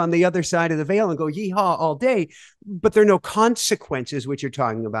around back on the other side of the veil and go yeehaw all day, but there are no consequences, which you're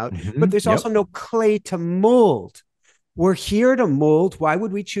talking about. But there's also no clay to mold. We're here to mold. Why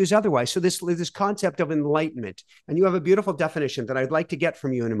would we choose otherwise? So this concept of enlightenment, and you have a beautiful definition that I'd like to get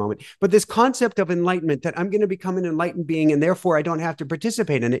from you in a moment, but this concept of enlightenment, that I'm going to become an enlightened being and therefore I don't have to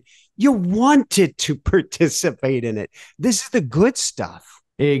participate in it. You wanted to participate in it. This is the good stuff.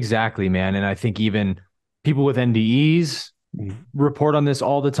 Exactly, man. And I think even people with NDEs report on this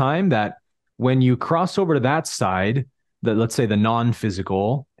all the time, that when you cross over to that side, that let's say the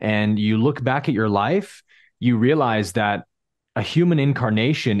non-physical, and you look back at your life, you realize that a human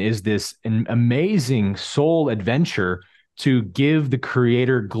incarnation is this amazing soul adventure to give the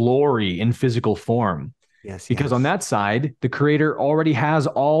creator glory in physical form. Yes, because on that side, the creator already has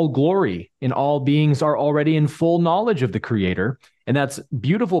all glory, and all beings are already in full knowledge of the creator. And that's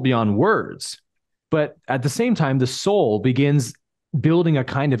beautiful beyond words. But at the same time, the soul begins building a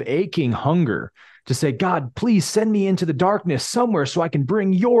kind of aching hunger to say, God, please send me into the darkness somewhere so I can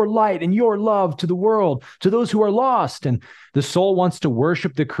bring your light and your love to the world, to those who are lost. And the soul wants to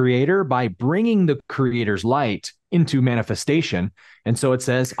worship the creator by bringing the creator's light into manifestation. And so it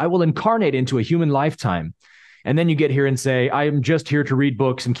says, I will incarnate into a human lifetime. And then you get here and say, I am just here to read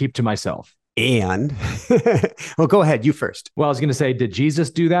books and keep to myself. And, well, go ahead, you first. Well, I was going to say, did Jesus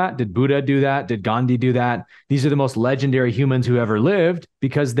do that? Did Buddha do that? Did Gandhi do that? These are the most legendary humans who ever lived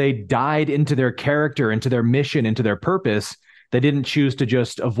because they died into their character, into their mission, into their purpose. They didn't choose to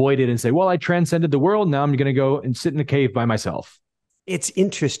just avoid it and say, well, I transcended the world. Now I'm going to go and sit in a cave by myself. It's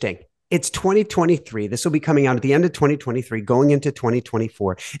interesting. It's 2023. This will be coming out at the end of 2023, going into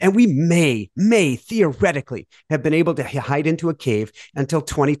 2024. And we may theoretically have been able to hide into a cave until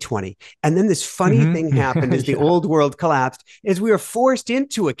 2020. And then this funny thing happened as the old world collapsed, is we were forced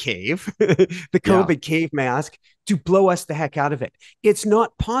into a cave, the COVID cave mask, to blow us the heck out of it. It's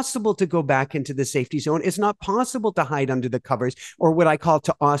not possible to go back into the safety zone. It's not possible to hide under the covers, or what I call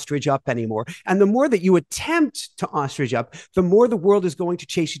to ostrich up anymore. And the more that you attempt to ostrich up, the more the world is going to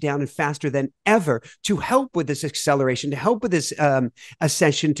chase you down, and faster than ever, to help with this acceleration, to help with this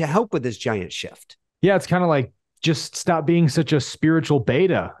ascension, to help with this giant shift. Yeah, it's kind of like, just stop being such a spiritual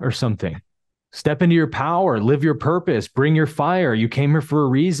beta or something. Step into your power, live your purpose, bring your fire. You came here for a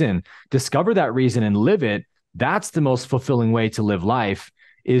reason. Discover that reason and live it. That's the most fulfilling way to live life,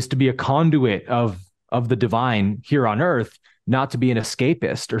 is to be a conduit of the divine here on earth, not to be an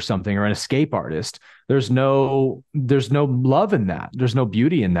escapist or something, or an escape artist. There's no love in that. There's no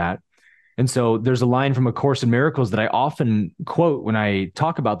beauty in that. And so there's a line from A Course in Miracles that I often quote when I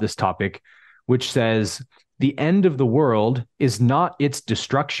talk about this topic, which says, the end of the world is not its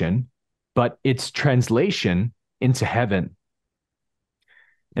destruction, but its translation into heaven.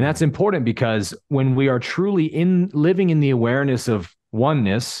 And that's important, because when we are truly living in the awareness of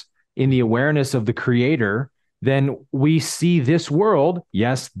oneness, in the awareness of the creator, then we see this world,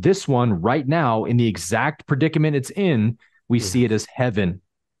 yes, this one right now, in the exact predicament it's in, we see it as heaven.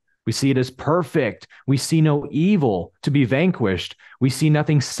 We see it as perfect. We see no evil to be vanquished. We see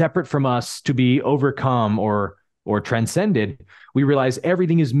nothing separate from us to be overcome or transcended. We realize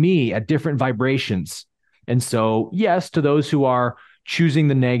everything is me at different vibrations. And so, yes, to those who are choosing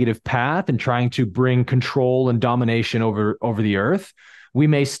the negative path and trying to bring control and domination over the earth, we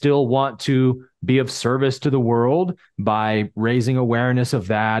may still want to be of service to the world by raising awareness of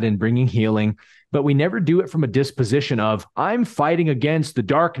that and bringing healing. But we never do it from a disposition of, I'm fighting against the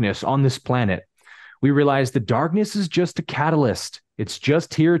darkness on this planet. We realize the darkness is just a catalyst. It's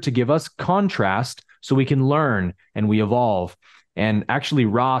just here to give us contrast so we can learn and we evolve. And actually,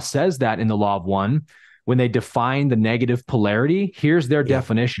 Ra says that in the Law of One. When they define the negative polarity, here's their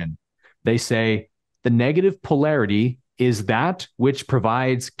definition. They say the negative polarity is that which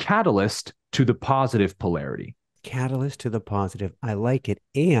provides catalyst to the positive polarity. Catalyst to the positive. I like it.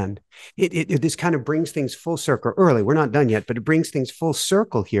 And this kind of brings things full circle early. We're not done yet, but it brings things full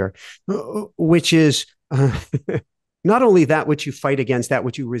circle here, which is not only that which you fight against, that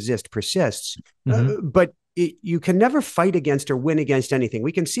which you resist persists, but you can never fight against or win against anything.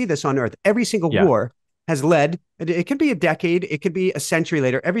 We can see this on Earth. Every single war has led, it could be a decade, it could be a century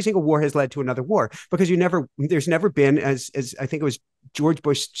later, every single war has led to another war, because there's never been, as I think it was George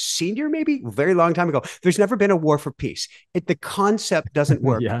Bush Sr., maybe a very long time ago, there's never been a war for peace. The concept doesn't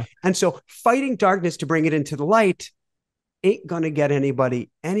work. And so fighting darkness to bring it into the light ain't going to get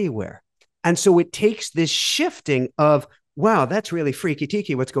anybody anywhere. And so it takes this shifting of, wow, that's really freaky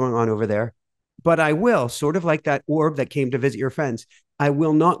tiki what's going on over there. But I will, sort of like that orb that came to visit your friends, I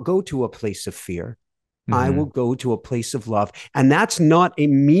will not go to a place of fear. I will go to a place of love. And that's not a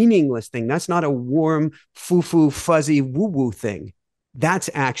meaningless thing. That's not a warm, foo-foo, fuzzy, woo-woo thing. That's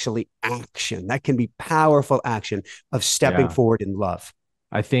actually action. That can be powerful action of stepping forward in love.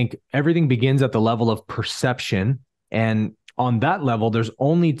 I think everything begins at the level of perception. And on that level, there's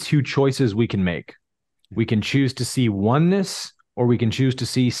only two choices we can make. We can choose to see oneness, or we can choose to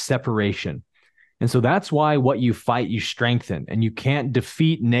see separation. And so that's why what you fight, you strengthen, and you can't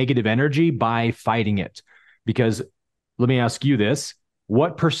defeat negative energy by fighting it. Because let me ask you this,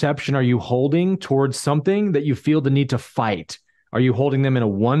 what perception are you holding towards something that you feel the need to fight? Are you holding them in a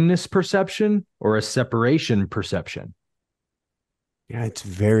oneness perception or a separation perception? Yeah, it's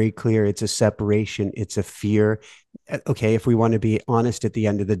very clear. It's a separation. It's a fear. Okay, if we want to be honest at the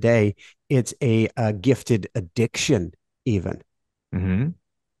end of the day, it's a gifted addiction even.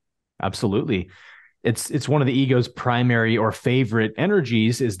 Absolutely. It's one of the ego's primary or favorite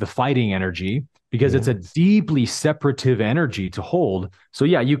energies is the fighting energy, because it's a deeply separative energy to hold. So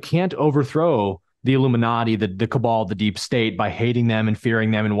yeah, you can't overthrow the Illuminati, the cabal, the deep state by hating them and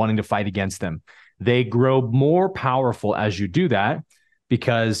fearing them and wanting to fight against them. They grow more powerful as you do that,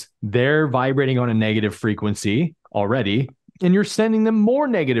 because they're vibrating on a negative frequency already, and you're sending them more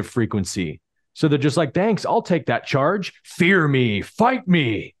negative frequency. So they're just like, thanks, I'll take that charge. Fear me, fight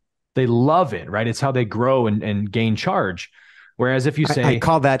me. They love it, right? It's how they grow and gain charge. Whereas if you say, I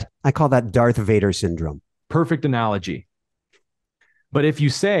call that Darth Vader syndrome. Perfect analogy. But if you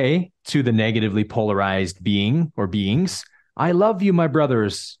say to the negatively polarized being or beings, I love you, my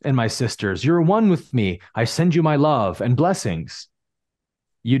brothers and my sisters. You're one with me. I send you my love and blessings.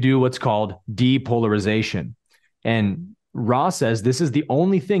 You do what's called depolarization. And Ra says this is the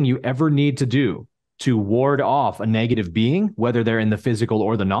only thing you ever need to do to ward off a negative being, whether they're in the physical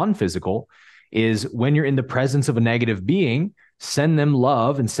or the non-physical, is when you're in the presence of a negative being, send them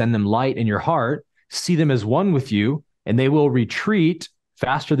love and send them light in your heart, see them as one with you, and they will retreat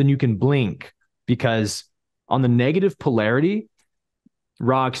faster than you can blink. Because on the negative polarity,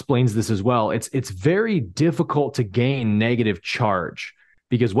 Ra explains this as well, it's very difficult to gain negative charge,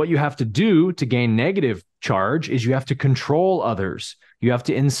 because what you have to do to gain negative charge is you have to control others. You have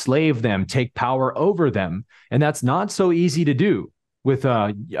to enslave them, take power over them. And that's not so easy to do with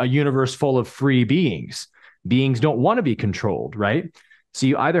a universe full of free beings. Beings don't want to be controlled, right? So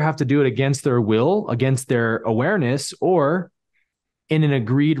you either have to do it against their will, against their awareness, or in an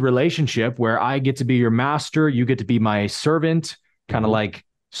agreed relationship where I get to be your master, you get to be my servant, kind of like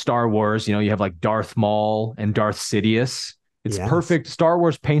Star Wars. You know, you have like Darth Maul and Darth Sidious. It's perfect. Star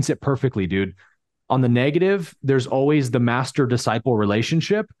Wars paints it perfectly, dude. On the negative, there's always the master-disciple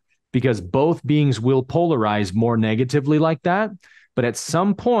relationship, because both beings will polarize more negatively like that. But at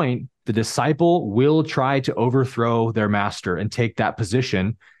some point, the disciple will try to overthrow their master and take that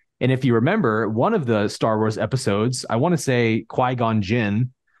position. And if you remember, one of the Star Wars episodes, I want to say Qui-Gon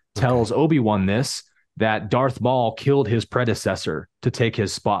Jinn tells Obi-Wan this, that Darth Maul killed his predecessor to take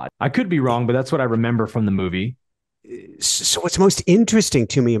his spot. I could be wrong, but that's what I remember from the movie. So what's most interesting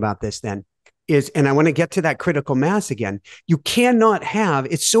to me about this then is, and I want to get to that critical mass again. You cannot have,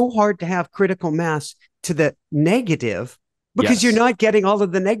 it's so hard to have critical mass to the negative because you're not getting all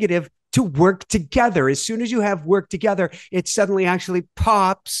of the negative to work together. As soon as you have work together, it suddenly actually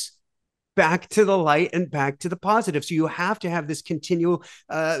pops back to the light and back to the positive. So you have to have this continual,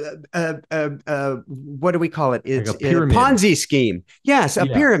 what do we call it? It's like a Ponzi scheme. Yes, a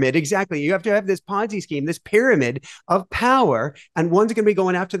pyramid. Exactly. You have to have this Ponzi scheme, this pyramid of power, and one's going to be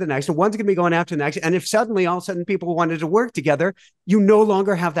going after the next, and one's going to be going after the next. And if suddenly all of a sudden people wanted to work together, you no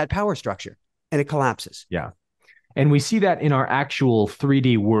longer have that power structure and it collapses. Yeah. And we see that in our actual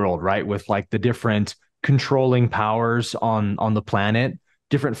 3D world, right? With like the different controlling powers on the planet,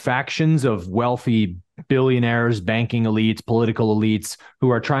 different factions of wealthy billionaires, banking elites, political elites who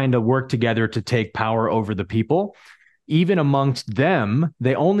are trying to work together to take power over the people. Even amongst them,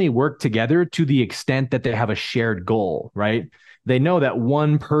 they only work together to the extent that they have a shared goal, right? They know that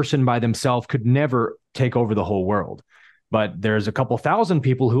one person by themselves could never take over the whole world, but there's a couple thousand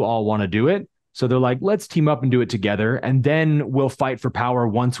people who all want to do it. So they're like, let's team up and do it together. And then we'll fight for power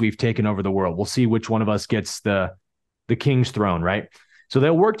once we've taken over the world. We'll see which one of us gets the king's throne, right? So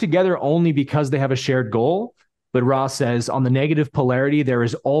they'll work together only because they have a shared goal. But Ross says on the negative polarity, there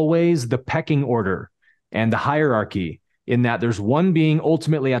is always the pecking order and the hierarchy in that there's one being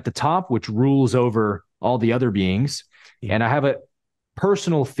ultimately at the top, which rules over all the other beings. And I have a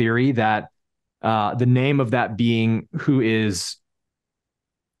personal theory that the name of that being who is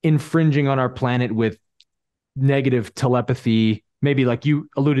infringing on our planet with negative telepathy, maybe like you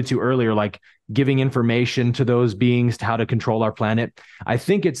alluded to earlier, like giving information to those beings to how to control our planet. I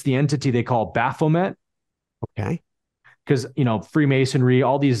think it's the entity they call Baphomet. Okay. Because, you know, Freemasonry,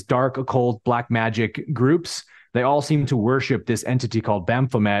 all these dark, occult, black magic groups, they all seem to worship this entity called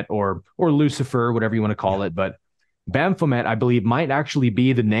Baphomet or Lucifer, whatever you want to call it. But Baphomet, I believe, might actually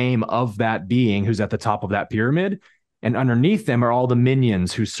be the name of that being who's at the top of that pyramid. And underneath them are all the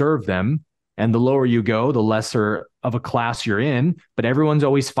minions who serve them. And the lower you go, the lesser of a class you're in. But everyone's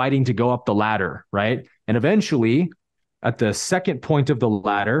always fighting to go up the ladder, right? And eventually, at the second point of the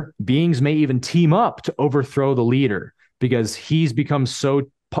ladder, beings may even team up to overthrow the leader because he's become so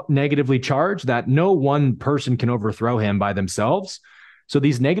negatively charged that no one person can overthrow him by themselves. So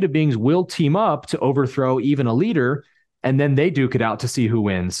these negative beings will team up to overthrow even a leader. And then they duke it out to see who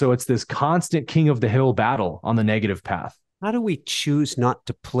wins. So it's this constant king of the hill battle on the negative path. How do we choose not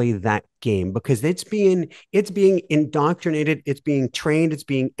to play that game? Because it's being indoctrinated, it's being trained, it's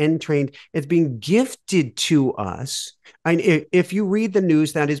being entrained, it's being gifted to us. And if you read the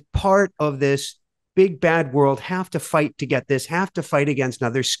news, that is part of this big bad world. Have to fight to get this, have to fight against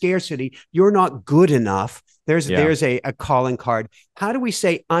another scarcity. You're not good enough. There's a calling card. How do we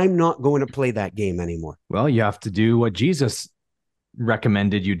say, I'm not going to play that game anymore? Well, you have to do what Jesus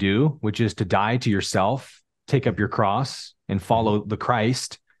recommended you do, which is to die to yourself, take up your cross and follow the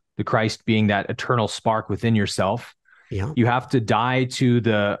Christ being that eternal spark within yourself. Yeah. You have to die to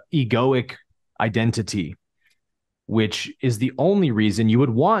the egoic identity, which is the only reason you would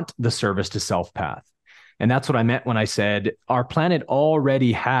want the service to self path. And that's what I meant when I said our planet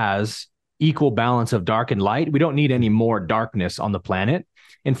already has equal balance of dark and light. We don't need any more darkness on the planet.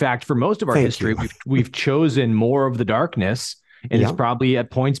 In fact, for most of our history, we've chosen more of the darkness. And it's probably at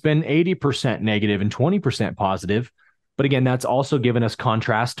points been 80% negative and 20% positive. But again, that's also given us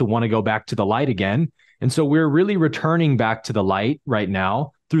contrast to want to go back to the light again. And so we're really returning back to the light right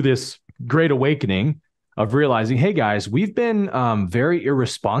now through this great awakening of realizing, hey guys, we've been very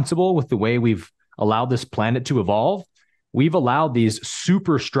irresponsible with the way we've allowed this planet to evolve. We've allowed these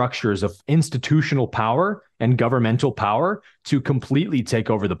superstructures of institutional power and governmental power to completely take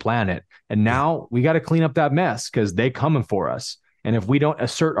over the planet. And now we got to clean up that mess because they coming for us. And if we don't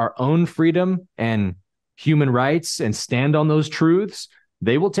assert our own freedom and human rights and stand on those truths,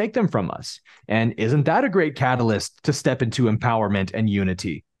 they will take them from us. And isn't that a great catalyst to step into empowerment and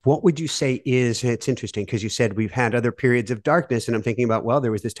unity? What would you say is, it's interesting because you said we've had other periods of darkness, and I'm thinking about, well,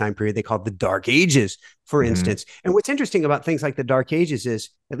 there was this time period they called the Dark Ages, for instance. And what's interesting about things like the Dark Ages is,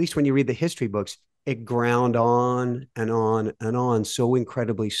 at least when you read the history books, it ground on and on and on so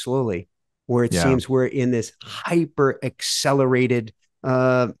incredibly slowly, where it seems we're in this hyper accelerated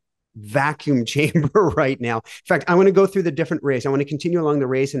vacuum chamber right now. In fact, I want to go through the different rays. I want to continue along the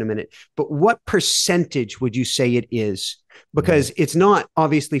rays in a minute, but what percentage would you say it is? Because it's not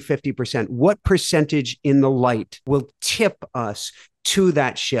obviously 50%. What percentage in the light will tip us to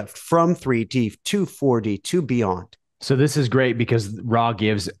that shift from 3D to 4D to beyond? So this is great because Ra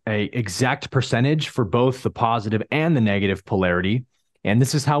gives a exact percentage for both the positive and the negative polarity. And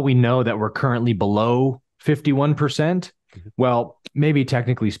this is how we know that we're currently below 51%. Well, maybe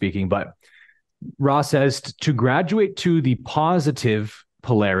technically speaking, but Ra says to graduate to the positive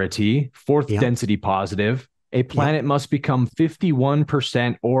polarity, fourth Yep. density positive, a planet Yep. must become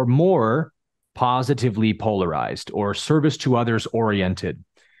 51% or more positively polarized or service to others oriented.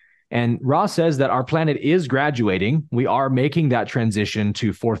 And Ra says that our planet is graduating. We are making that transition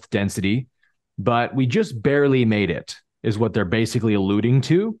to fourth density, but we just barely made it, is what they're basically alluding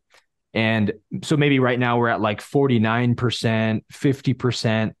to. And so maybe right now we're at like 49%,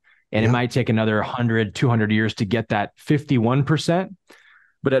 50%, and it Yep. might take another 100, 200 years to get that 51%.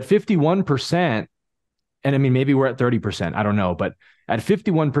 But at 51%, and I mean, maybe we're at 30%, I don't know. But at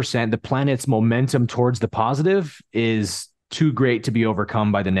 51%, the planet's momentum towards the positive is too great to be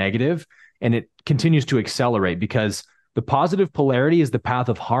overcome by the negative. And it continues to accelerate because the positive polarity is the path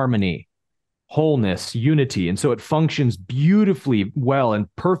of harmony, wholeness, unity. And so it functions beautifully well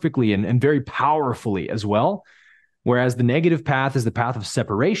and perfectly and very powerfully as well. Whereas the negative path is the path of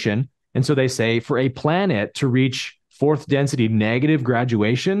separation. And so they say for a planet to reach fourth density negative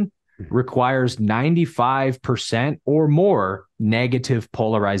graduation requires 95% or more negative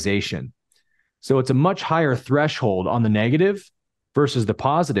polarization. So it's a much higher threshold on the negative versus the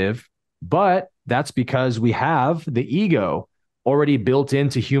positive. But that's because we have the ego already built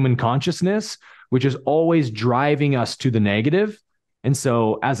into human consciousness, which is always driving us to the negative. And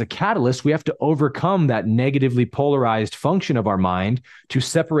so, as a catalyst, we have to overcome that negatively polarized function of our mind to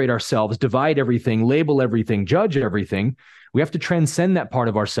separate ourselves, divide everything, label everything, judge everything. We have to transcend that part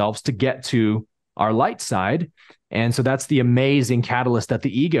of ourselves to get to our light side. And so that's the amazing catalyst that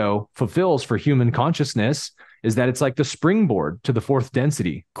the ego fulfills for human consciousness, is that it's like the springboard to the fourth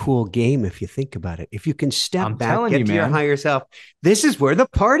density. Cool game if you think about it. If you can step I'm back, telling get you, to your man. higher self, this is where the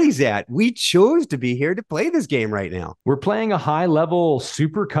party's at. We chose to be here to play this game right now. We're playing a high level,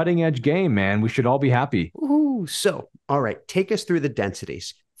 super cutting edge game, man. We should all be happy. Ooh, so, all right, take us through the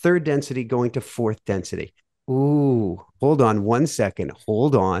densities. Third density going to fourth density. Ooh, hold on 1 second.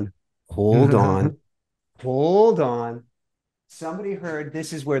 Hold on. Hold on. Hold on. Somebody heard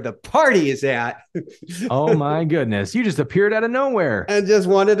this is where the party is at. Oh my goodness. You just appeared out of nowhere. And just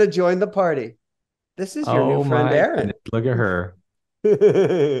wanted to join the party. This is your new Oh friend, my Aaron. goodness. Look at her.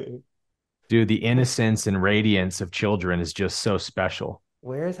 Dude, the innocence and radiance of children is just so special.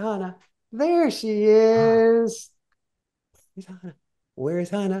 Where's Hannah? There she is. Where's Hannah? Where's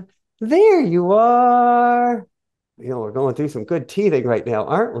Hannah? There you are. We're going through some good teething right now,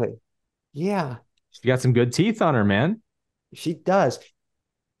 aren't we? Yeah, She got some good teeth on her, man. she does.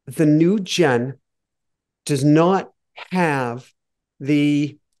 The new gen does not have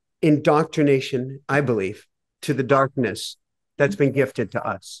the indoctrination, I believe, to the darkness that's been gifted to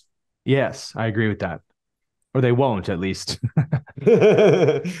us. Yes, I agree with that. Or they won't, at least.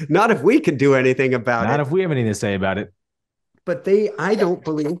 Not if we can do anything about Not it. if we have anything to say about it. But I don't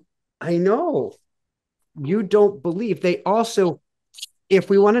believe, I know you don't believe. They also, if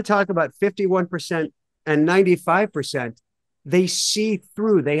we want to talk about 51% and 95%, they see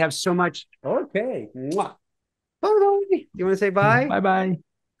through. They have so much. Okay. Mwah. Bye. You want to say bye? Bye-bye.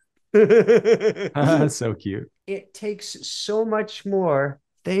 It So cute. takes so much more.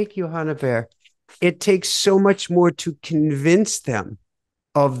 Thank you, Hannah Bear. It takes so much more to convince them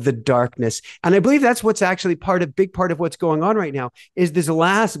of the darkness. And I believe that's what's actually big part of what's going on right now is this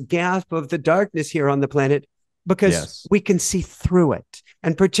last gasp of the darkness here on the planet, because we can see through it.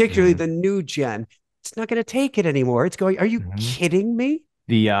 And particularly the new gen, it's not going to take it anymore. It's going, are you kidding me?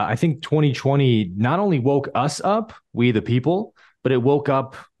 I think 2020 not only woke us up, we the people, but it woke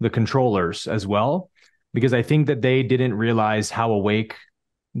up the controllers as well, because I think that they didn't realize how awake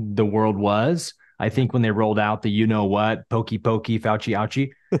the world was. I think when they rolled out the, you know what, pokey, Fauci,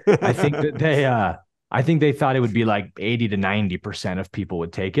 ouchie, I think that I think they thought it would be like 80 to 90% of people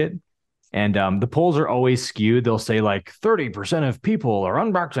would take it. And the polls are always skewed. They'll say like 30% of people are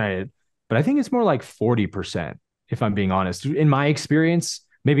unvaccinated, but I think it's more like 40%, if I'm being honest. In my experience,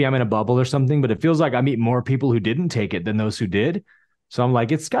 maybe I'm in a bubble or something, but it feels like I meet more people who didn't take it than those who did. So I'm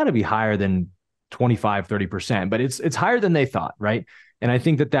like, it's got to be higher than 25, 30%, but it's higher than they thought, right? And I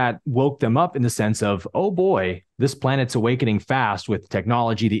think that woke them up in the sense of, oh boy, this planet's awakening fast with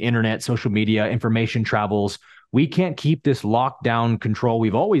technology, the internet, social media, information travels. We can't keep this lockdown control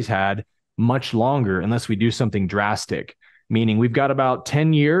we've always had much longer unless we do something drastic, meaning we've got about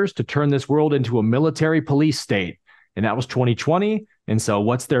 10 years to turn this world into a military police state. And that was 2020. And so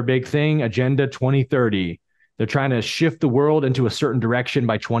what's their big thing? Agenda 2030. They're trying to shift the world into a certain direction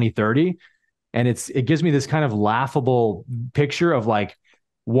by 2030. And it gives me this kind of laughable picture of like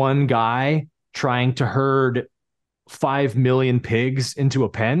one guy trying to herd 5 million pigs into a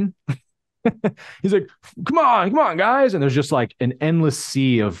pen. He's like, come on, guys. And there's just like an endless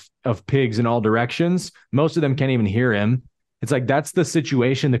sea of pigs in all directions. Most of them can't even hear him. It's like that's the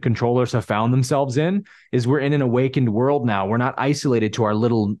situation the controllers have found themselves in, is we're in an awakened world now. We're not isolated to our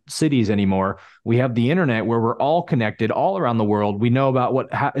little cities anymore. We have the internet where we're all connected all around the world. We know about what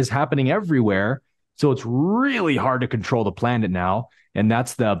is happening everywhere. So it's really hard to control the planet now. And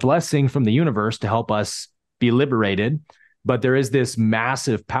that's the blessing from the universe to help us be liberated. But there is this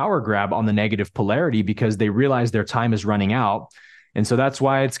massive power grab on the negative polarity because they realize their time is running out. And so that's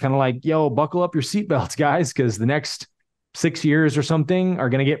why it's kind of like, yo, buckle up your seatbelts, guys, because the next 6 years or something are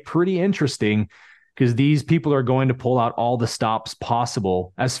going to get pretty interesting, because these people are going to pull out all the stops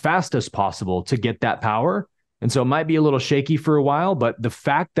possible as fast as possible to get that power. And so it might be a little shaky for a while, but the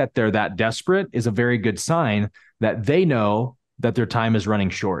fact that they're that desperate is a very good sign that they know that their time is running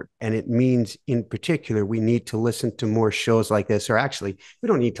short. And it means, in particular, we need to listen to more shows like this, or actually, we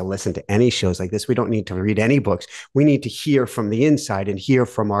don't need to listen to any shows like this. We don't need to read any books. We need to hear from the inside and hear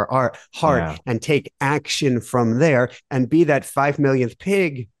from our heart and take action from there and be that 5 millionth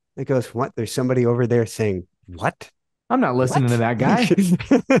pig that goes, what? There's somebody over there saying, what? I'm not listening to that guy.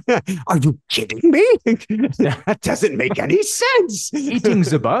 Are you kidding me? That doesn't make any sense. Eating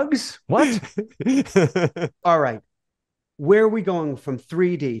the bugs? What? All right. Where are we going from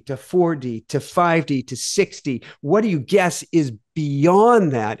 3D to 4D to 5D to 6D? What do you guess is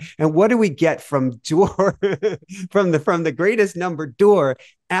beyond that? And what do we get from door from the greatest number door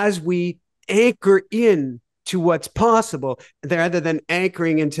as we anchor in to what's possible, rather than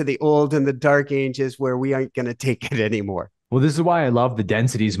anchoring into the old and the dark ages where we aren't going to take it anymore? Well, this is why I love the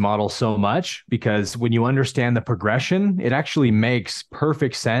densities model so much, because when you understand the progression, it actually makes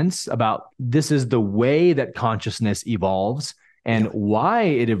perfect sense about this is the way that consciousness evolves and why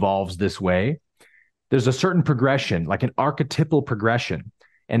it evolves this way. There's a certain progression, like an archetypal progression.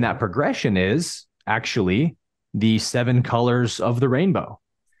 And that progression is actually the 7 colors of the rainbow,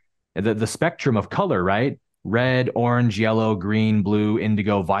 the spectrum of color, right? Red, orange, yellow, green, blue,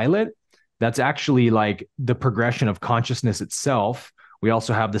 indigo, violet. That's actually like the progression of consciousness itself. We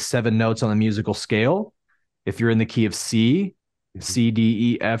also have the 7 notes on the musical scale. If you're in the key of C, C,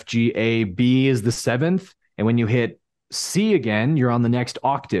 D, E, F, G, A, B is the 7th. And when you hit C again, you're on the next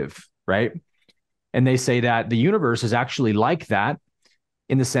octave, right? And they say that the universe is actually like that,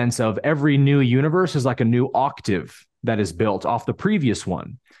 in the sense of every new universe is like a new octave that is built off the previous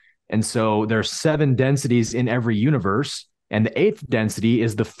one. And so there's 7 densities in every universe. And the 8th density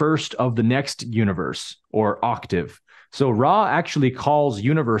is the first of the next universe, or octave. So Ra actually calls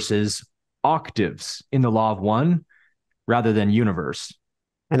universes octaves in the law of one rather than universe.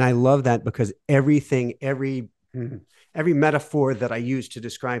 And I love that, because everything, every metaphor that I use to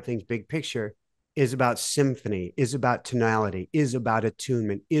describe things big picture is about symphony, is about tonality, is about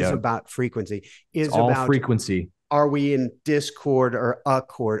attunement, is about frequency, is it's all about frequency. Are we in discord or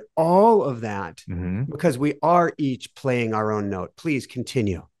accord? All of that, because we are each playing our own note. Please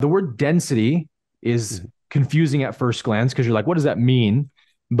continue. The word density is confusing at first glance, because you're like, what does that mean?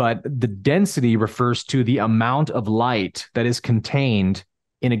 But the density refers to the amount of light that is contained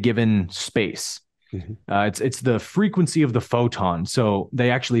in a given space. It's the frequency of the photon. So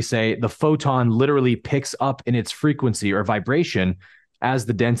they actually say the photon literally picks up in its frequency or vibration as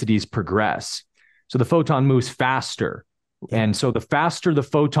the densities progress. So the photon moves faster. And so the faster the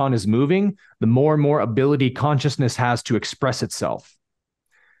photon is moving, the more and more ability consciousness has to express itself.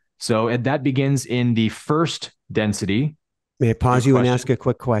 So that begins in the first density. May I pause you and ask a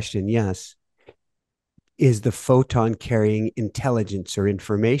quick question? Yes. Is the photon carrying intelligence or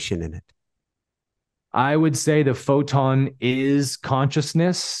information in it? I would say the photon is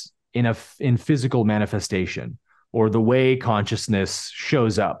consciousness in physical manifestation, or the way consciousness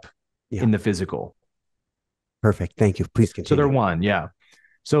shows up in the physical. Perfect. Thank you. Please continue. So they're one. Yeah.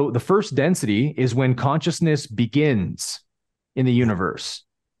 So the first density is when consciousness begins in the universe.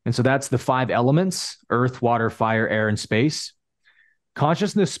 And so that's the 5 elements: earth, water, fire, air, and space.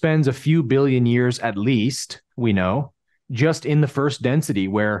 Consciousness spends a few billion years at least, we know, just in the first density,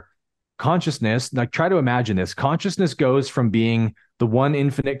 where consciousness, like, try to imagine this, consciousness goes from being the one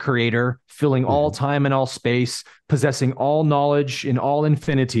infinite creator, filling all time and all space, possessing all knowledge in all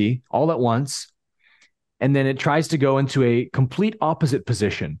infinity, all at once. And then it tries to go into a complete opposite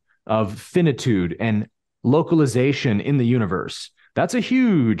position of finitude and localization in the universe. That's a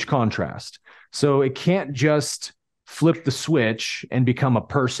huge contrast. So it can't just flip the switch and become a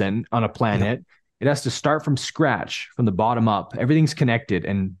person on a planet. It has to start from scratch, from the bottom up. Everything's connected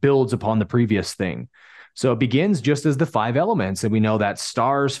and builds upon the previous thing. So it begins just as the 5 elements. And we know that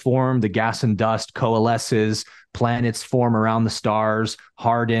stars form, the gas and dust coalesces, planets form around the stars,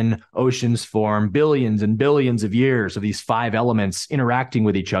 harden, oceans form, billions and billions of years of these 5 elements interacting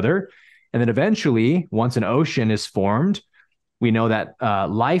with each other. And then eventually, once an ocean is formed, we know that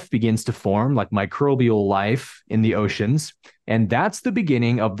life begins to form, like microbial life in the oceans. And that's the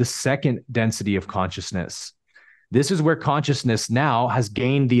beginning of the second density of consciousness. This is where consciousness now has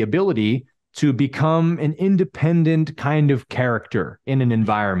gained the ability to become an independent kind of character in an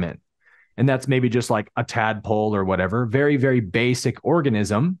environment. And that's maybe just like a tadpole or whatever, very, very basic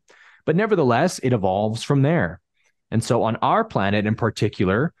organism. But nevertheless, it evolves from there. And so on our planet in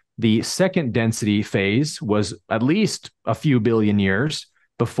particular, the second density phase was at least a few billion years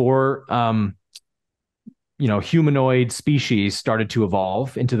before humanoid species started to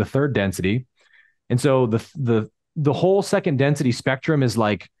evolve into the third density. And so the whole second density spectrum is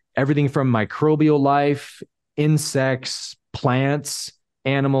like everything from microbial life, insects, plants,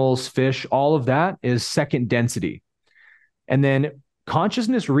 animals, fish, all of that is second density. And then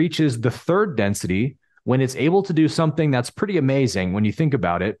consciousness reaches the third density when it's able to do something that's pretty amazing when you think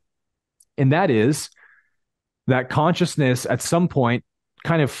about it. And that is that consciousness at some point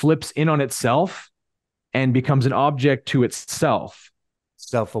kind of flips in on itself and becomes an object to itself.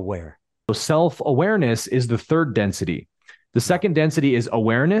 Self-aware. So self-awareness is the third density. The second density is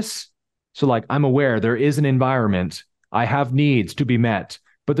awareness. So like, I'm aware there is an environment. I have needs to be met,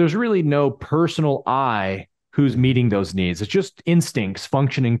 but there's really no personal I who's meeting those needs. It's just instincts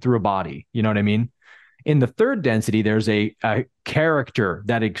functioning through a body. You know what I mean? In the third density, there's a character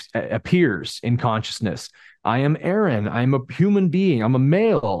that appears in consciousness. I am Aaron. I'm a human being. I'm a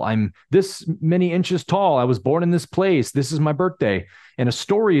male. I'm this many inches tall. I was born in this place. This is my birthday. And a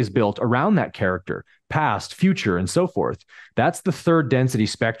story is built around that character, past, future, and so forth. That's the third density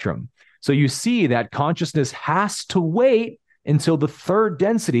spectrum. So you see that consciousness has to wait until the third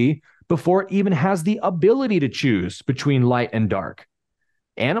density before it even has the ability to choose between light and dark.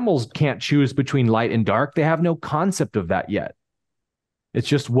 Animals can't choose between light and dark. They have no concept of that yet. It's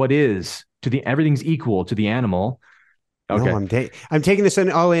just what is. Everything's equal to the animal. Okay. No, I'm taking this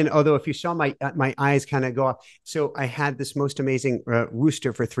all in. Although if you saw my eyes kind of go off. So I had this most amazing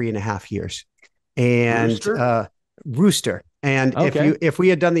rooster for 3.5 years, and rooster. And okay. if we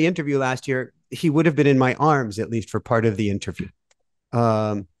had done the interview last year, he would have been in my arms at least for part of the interview.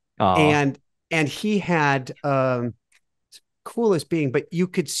 And he had coolest being, but you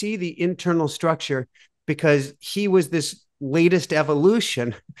could see the internal structure because he was this latest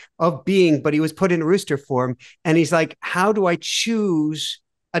evolution of being, but he was put in rooster form. And he's like, how do I choose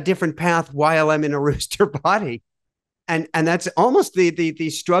a different path while I'm in a rooster body? And that's almost the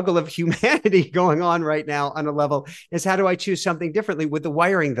struggle of humanity going on right now on a level, is how do I choose something differently with the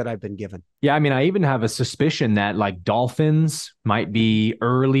wiring that I've been given? Yeah. I mean, I even have a suspicion that like dolphins might be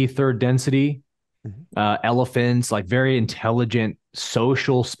early third density. Elephants, like very intelligent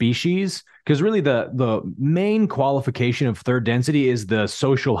social species, because really the main qualification of third density is the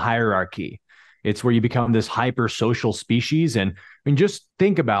social hierarchy. It's where you become this hyper social species. And I mean, just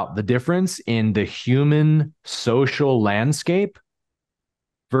think about the difference in the human social landscape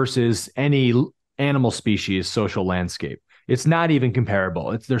versus any animal species social landscape. It's not even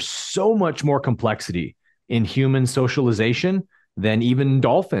comparable. There's so much more complexity in human socialization than even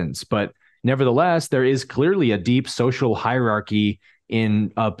dolphins. But nevertheless, there is clearly a deep social hierarchy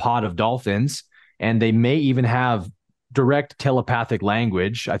in a pod of dolphins, and they may even have direct telepathic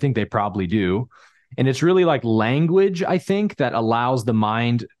language. I think they probably do. And it's really like language, I think, that allows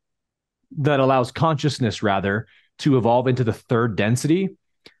consciousness rather to evolve into the third density.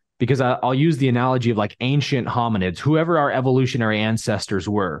 Because I'll use the analogy of like ancient hominids, whoever our evolutionary ancestors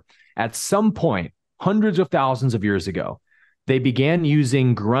were, at some point, hundreds of thousands of years ago, they began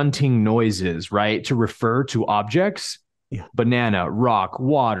using grunting noises, right, to refer to objects, banana, rock,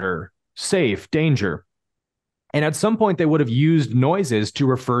 water, safe, danger. And at some point, they would have used noises to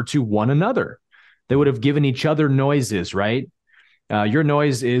refer to one another. They would have given each other noises, right? Your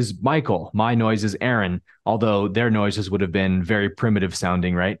noise is Michael. My noise is Aaron, although their noises would have been very primitive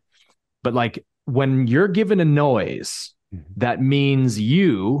sounding, right? But like when you're given a noise that means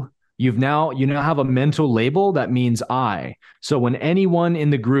you now have a mental label that means I. So when anyone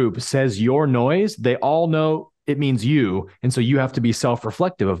in the group says your noise, they all know it means you. And so you have to be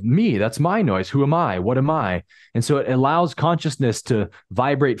self-reflective of me. That's my noise. Who am I? What am I? And so it allows consciousness to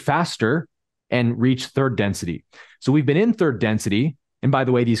vibrate faster and reach third density. So we've been in third density. And by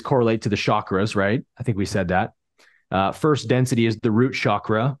the way, these correlate to the chakras, right? I think we said that. First density is the root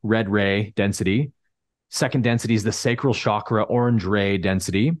chakra, red ray density. Second density is the sacral chakra, orange ray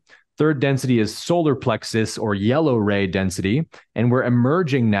density. Third density is solar plexus or yellow ray density. And we're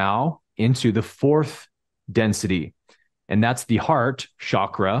emerging now into the fourth density, and that's the heart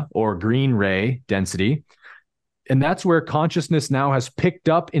chakra or green ray density. And that's where consciousness now has picked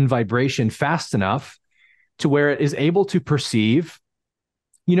up in vibration fast enough to where it is able to perceive.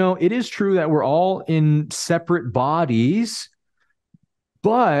 It is true that we're all in separate bodies,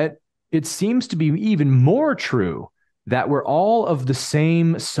 but it seems to be even more true that we're all of the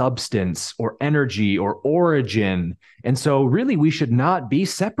same substance or energy or origin. And so really, we should not be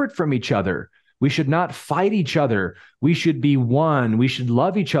separate from each other. We should not fight each other. We should be one. We should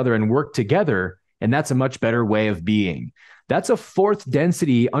love each other and work together. And that's a much better way of being. That's a fourth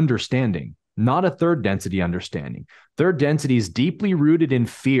density understanding, not a third density understanding. Third density is deeply rooted in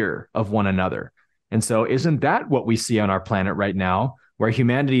fear of one another. And so isn't that what we see on our planet right now, where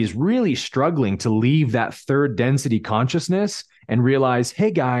humanity is really struggling to leave that third density consciousness and realize,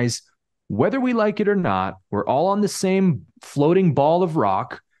 hey guys, whether we like it or not, we're all on the same floating ball of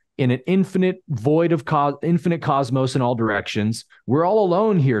rock in an infinite void of infinite cosmos in all directions. We're all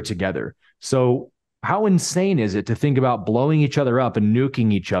alone here together. So how insane is it to think about blowing each other up and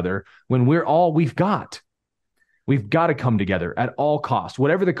nuking each other when we're all we've got? We've got to come together at all costs.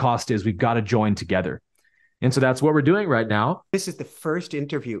 Whatever the cost is, we've got to join together. And so that's what we're doing right now. This is the first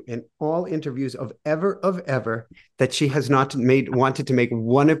interview in all interviews of ever that she has not wanted to make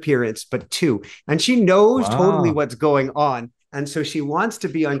one appearance, but two. And she knows totally what's going on. And so she wants to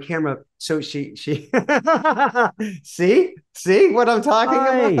be on camera. So she see what I'm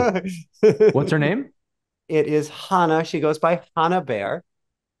talking about? What's her name? It is Hannah. She goes by Hannah Bear.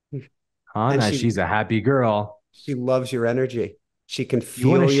 Hannah, she's a happy girl. She loves your energy. She can feel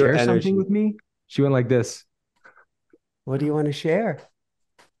you want to your share energy. Something with me? She went like this. What do you want to share?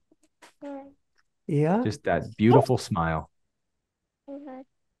 Yeah. Just that beautiful smile.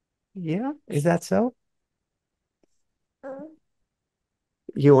 Yeah. Is that so?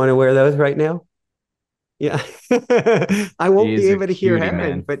 You want to wear those right now? Yeah. I won't be able to hear Aaron,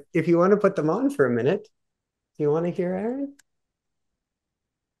 man. But if you want to put them on for a minute, do you want to hear Aaron?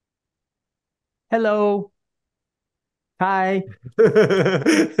 Hello. Hi.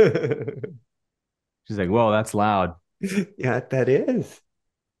 She's like, whoa, that's loud. Yeah, that is.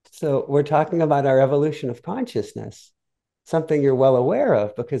 So we're talking about our evolution of consciousness, something you're well aware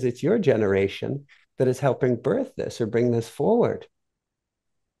of because it's your generation that is helping birth this or bring this forward.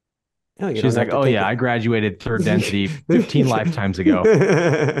 No, she's like, oh yeah, I graduated third density 15 lifetimes ago.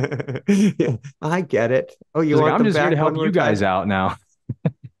 Yeah, I get it. Oh, you want I'm just here to help you guys out now.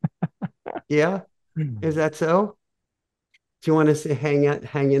 Yeah, is that so? Do you want to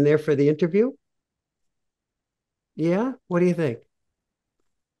hang in there for the interview? Yeah, what do you think?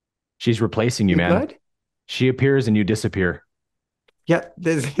 She's replacing you, man. Good? She appears and you disappear. Yeah,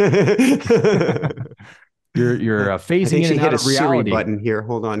 you're phasing in and out of reality. Siri button here.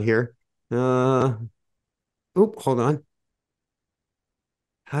 Hold on here. Hold on.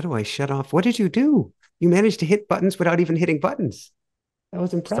 How do I shut off? What did you do? You managed to hit buttons without even hitting buttons. That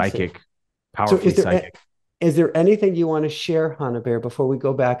was impressive. Psychic. Powerfully psychic. Is there anything you want to share, Hannah Bear, before we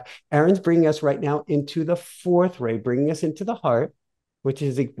go back? Aaron's bringing us right now into the fourth ray, bringing us into the heart, which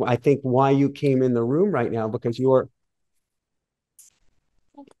is, I think, why you came in the room right now, because you're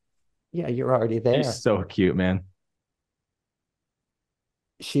already there. She's so cute, man.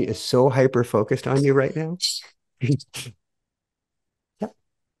 She is so hyper-focused on you right now. Yep.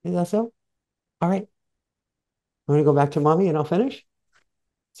 Is that so? All right. I'm going to go back to mommy and I'll finish.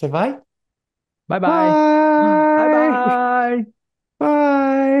 Say bye. Bye-bye. Bye-bye.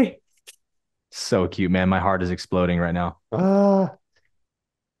 Bye. So cute, man. My heart is exploding right now.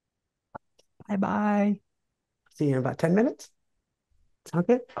 Bye-bye. See you in about 10 minutes. Sound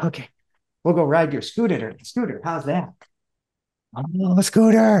good? Okay. We'll go ride your scooter. How's that? Oh,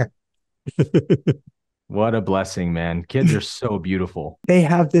 Scooter. What a blessing, man. Kids are so beautiful. They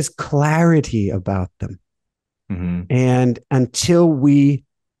have this clarity about them. Mm-hmm. And until we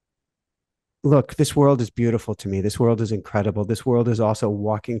look, this world is beautiful to me. This world is incredible. This world is also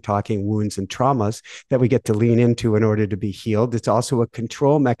walking, talking wounds and traumas that we get to lean into in order to be healed. It's also a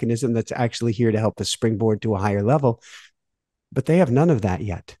control mechanism that's actually here to help us springboard to a higher level. But they have none of that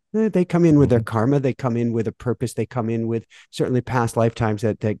yet. They come in with their karma. They come in with a purpose. They come in with certainly past lifetimes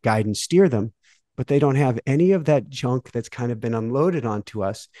that guide and steer them. But they don't have any of that junk that's kind of been unloaded onto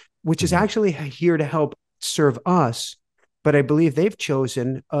us, which is actually here to help serve us. But I believe they've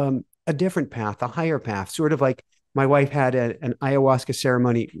chosen a different path, a higher path, sort of like my wife had an ayahuasca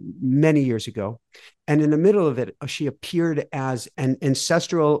ceremony many years ago. And in the middle of it, she appeared as an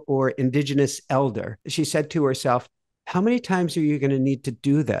ancestral or indigenous elder. She said to herself, how many times are you going to need to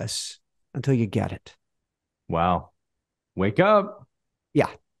do this until you get it? Wow. Wake up. Yeah.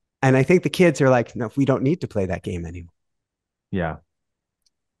 And I think the kids are like, no, we don't need to play that game anymore. Yeah.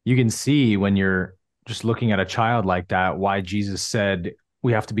 You can see when you're just looking at a child like that, why Jesus said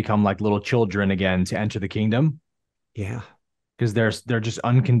we have to become like little children again to enter the kingdom. Yeah. Because they're just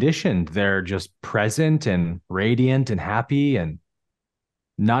unconditioned. They're just present and radiant and happy and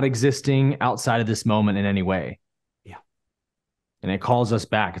not existing outside of this moment in any way. Yeah. And it calls us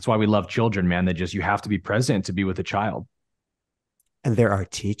back. It's why we love children, man. You have to be present to be with a child. And there are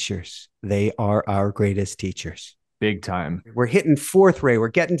teachers. They are our greatest teachers. Big time. We're hitting fourth ray. We're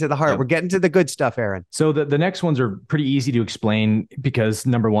getting to the heart. Yep. We're getting to the good stuff, Aaron. So the next ones are pretty easy to explain because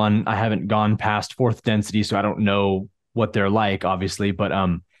number one, I haven't gone past fourth density, so I don't know what they're like, obviously, but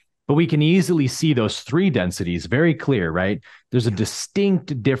we can easily see those three densities very clear, right? There's a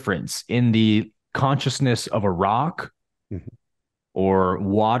distinct difference in the consciousness of a rock or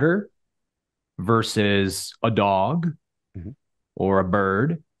water versus a dog or a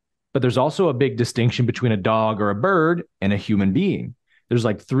bird. But there's also a big distinction between a dog or a bird and a human being. There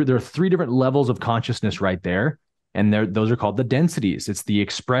are three different levels of consciousness right there. And those are called the densities. It's the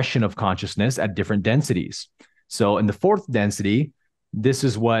expression of consciousness at different densities. So in the fourth density, this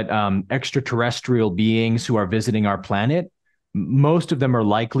is what extraterrestrial beings who are visiting our planet, most of them are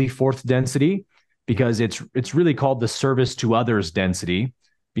likely fourth density because it's really called the service to others density.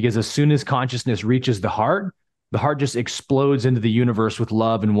 Because as soon as consciousness reaches the heart just explodes into the universe with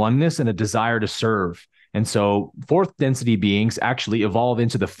love and oneness and a desire to serve. And so fourth density beings actually evolve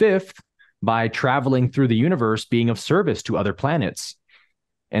into the fifth by traveling through the universe, being of service to other planets.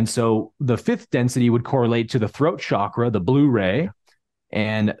 And so the fifth density would correlate to the throat chakra, the blue ray.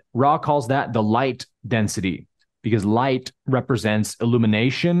 And Ra calls that the light density because light represents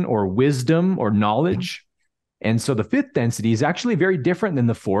illumination or wisdom or knowledge. And so the fifth density is actually very different than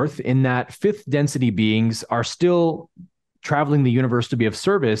the fourth in that fifth density beings are still traveling the universe to be of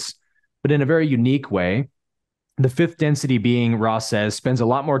service, but in a very unique way. The fifth density being, Ra says, spends a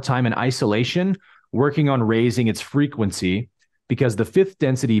lot more time in isolation, working on raising its frequency, because the fifth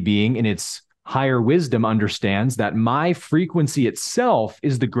density being in its higher wisdom understands that my frequency itself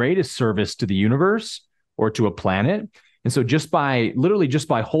is the greatest service to the universe or to a planet. And so just by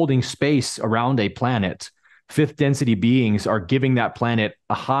holding space around a planet, fifth density beings are giving that planet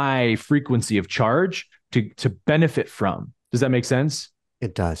a high frequency of charge to benefit from. Does that make sense?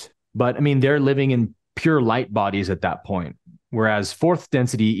 It does. But I mean, they're living in pure light bodies at that point, whereas fourth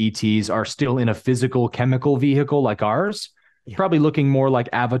density ETs are still in a physical chemical vehicle like ours, probably looking more like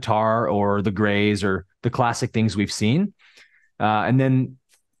Avatar or the Greys or the classic things we've seen. And then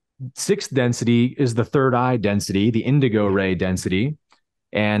sixth density is the third eye density, the indigo ray density.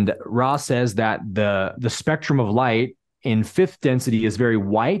 And Ra says that the spectrum of light in fifth density is very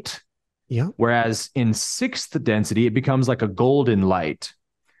white, whereas in sixth density, it becomes like a golden light.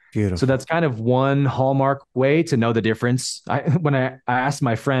 Beautiful. So that's kind of one hallmark way to know the difference. When I asked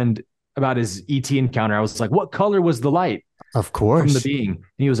my friend about his ET encounter, I was like, what color was the light? Of course. From the being. And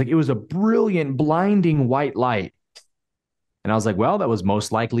he was like, it was a brilliant, blinding white light. And I was like, well, that was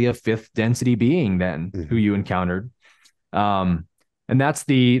most likely a fifth density being then who you encountered. And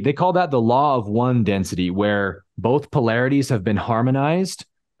they call that the law of one density, where both polarities have been harmonized.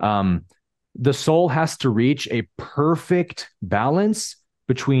 The soul has to reach a perfect balance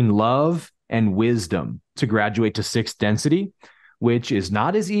between love and wisdom to graduate to sixth density, which is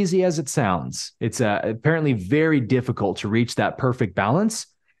not as easy as it sounds. It's apparently very difficult to reach that perfect balance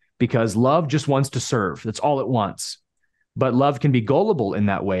because love just wants to serve. That's all it wants. But love can be gullible in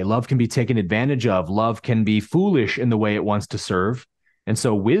that way. Love can be taken advantage of. Love can be foolish in the way it wants to serve. And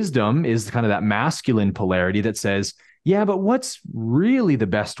so wisdom is kind of that masculine polarity that says, yeah, but what's really the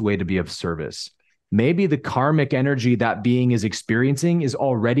best way to be of service? Maybe the karmic energy that being is experiencing is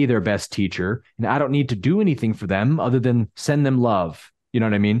already their best teacher, and I don't need to do anything for them other than send them love. You know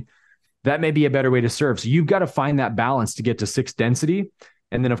what I mean? That may be a better way to serve. So you've got to find that balance to get to sixth density.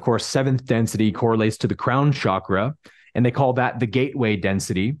 And then, of course, seventh density correlates to the crown chakra, and they call that the gateway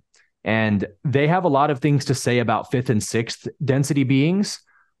density. And they have a lot of things to say about fifth and sixth density beings.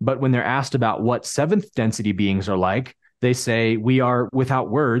 But when they're asked about what seventh density beings are like, they say we are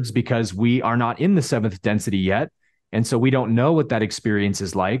without words because we are not in the seventh density yet. And so we don't know what that experience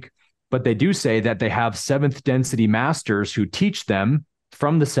is like. But they do say that they have seventh density masters who teach them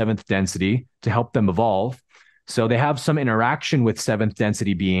from the seventh density to help them evolve. So they have some interaction with seventh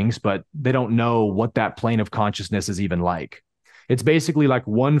density beings, but they don't know what that plane of consciousness is even like. It's basically like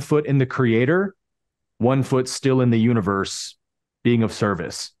 1 foot in the creator, 1 foot still in the universe, being of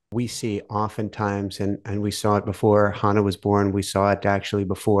service. We see oftentimes, and we saw it before Hannah was born. We saw it actually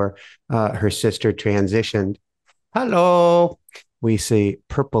before her sister transitioned. Hello. we see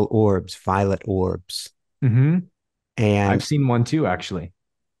purple orbs, violet orbs. Mm-hmm. I've And seen one too, actually.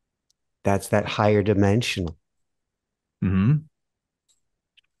 that's that higher dimensional. Mm-hmm.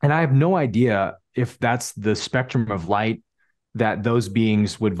 And I have no idea if that's the spectrum of light that those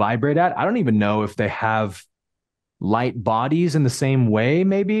beings would vibrate at. I don't even know if they have light bodies in the same way,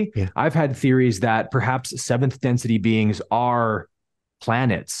 maybe. Yeah. I've had theories that perhaps seventh density beings are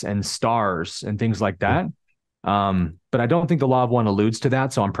planets and stars and things like that. But I don't think the law of one alludes to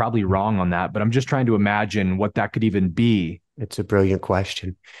that. So I'm probably wrong on that. But I'm just trying to imagine what that could even be. It's a brilliant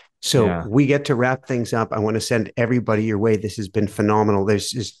question. So Yeah. we get to wrap things up. I want to send everybody your way. This has been phenomenal.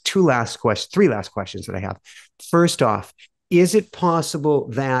 There's three last questions that I have. First off, is it possible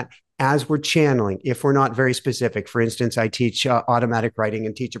that as we're channeling, if we're not very specific, for instance, I teach automatic writing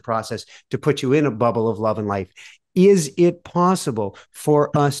and teach a process to put you in a bubble of love and life. Is it possible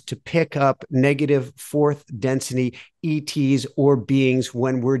for us to pick up negative fourth density ETs or beings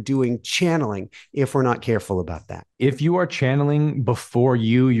when we're doing channeling if we're not careful about that? If you are channeling before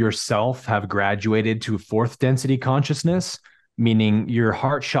you yourself have graduated to fourth density consciousness, meaning your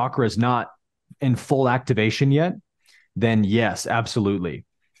heart chakra is not in full activation yet, then yes, absolutely.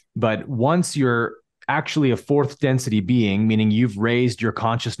 But once you're actually a fourth density being, meaning you've raised your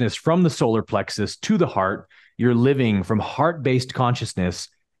consciousness from the solar plexus to the heart, you're living from heart-based consciousness,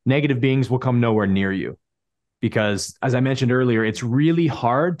 negative beings will come nowhere near you. Because as I mentioned earlier, it's really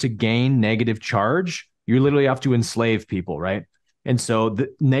hard to gain negative charge. You literally have to enslave people, right? And so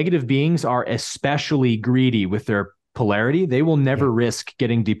the negative beings are especially greedy with their polarity. They will never risk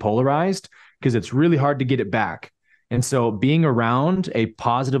getting depolarized because it's really hard to get it back. And so being around a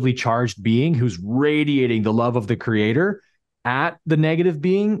positively charged being who's radiating the love of the creator at the negative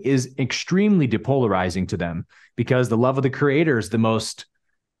being is extremely depolarizing to them, because the love of the creator is the most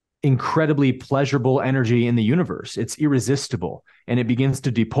incredibly pleasurable energy in the universe. It's irresistible, and it begins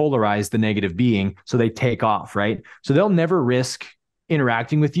to depolarize the negative being. So they take off, right? So they'll never risk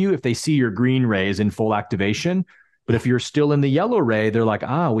interacting with you if they see your green ray is in full activation. But if you're still in the yellow ray, they're like,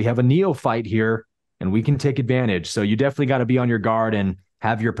 we have a neophyte here and we can take advantage. So you definitely got to be on your guard and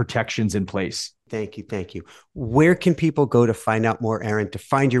have your protections in place. Thank you. Thank you. Where can people go to find out more, Aaron, to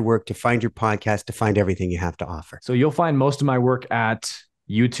find your work, to find your podcast, to find everything you have to offer? So you'll find most of my work at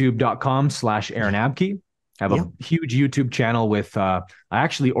youtube.com/Aaron Abke. I have a huge YouTube channel with, I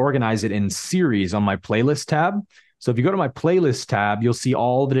actually organize it in series on my playlist tab. So if you go to my playlist tab, you'll see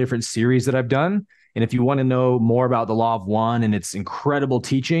all the different series that I've done. And if you want to know more about the Law of One and its incredible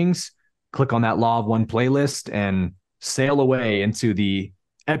teachings, click on that Law of One playlist and sail away into the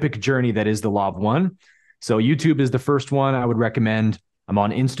epic journey that is the Law of One. So YouTube is the first one I would recommend. I'm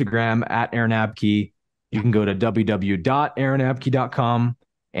on Instagram at Aaron Abke. You can go to www.aaronabke.com.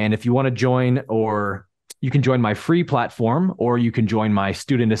 And if you want to join, or you can join my free platform, or you can join my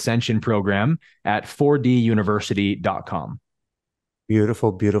student ascension program at 4duniversity.com.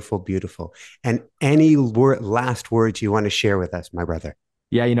 Beautiful, beautiful, beautiful. And any last words you want to share with us, my brother?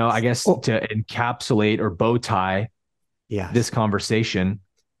 Yeah, I guess to encapsulate or bow tie this conversation,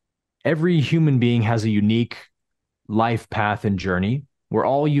 every human being has a unique life path and journey. We're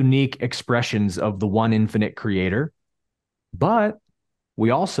all unique expressions of the one infinite creator, but we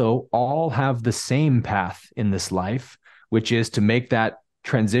also all have the same path in this life, which is to make that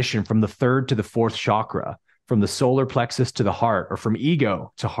transition from the third to the fourth chakra, from the solar plexus to the heart, or from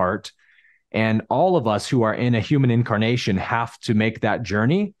ego to heart. And all of us who are in a human incarnation have to make that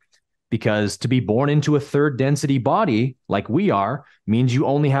journey, because to be born into a third density body like we are means you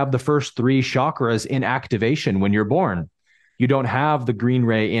only have the first three chakras in activation when you're born. You don't have the green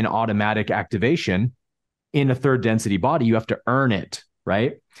ray in automatic activation in a third density body. You have to earn it,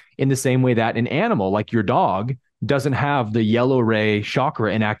 right? In the same way that an animal like your dog doesn't have the yellow ray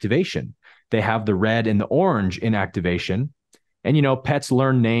chakra in activation. They have the red and the orange in activation. And, pets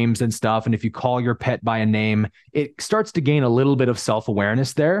learn names and stuff. And if you call your pet by a name, it starts to gain a little bit of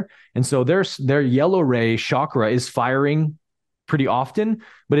self-awareness there. And so their yellow ray chakra is firing pretty often,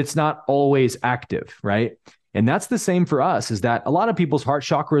 but it's not always active, right? And that's the same for us, is that a lot of people's heart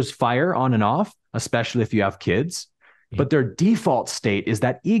chakras fire on and off, especially if you have kids. But their default state is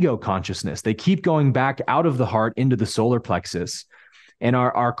that ego consciousness. They keep going back out of the heart into the solar plexus. And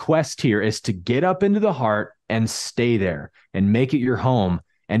our quest here is to get up into the heart and stay there and make it your home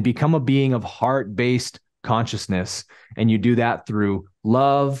and become a being of heart-based consciousness. And you do that through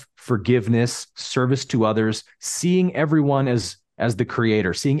love, forgiveness, service to others, seeing everyone as the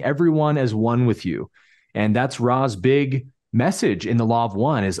creator, seeing everyone as one with you. And that's Ra's big message in the Law of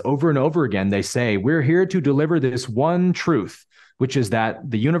One, is over and over again, they say, we're here to deliver this one truth, which is that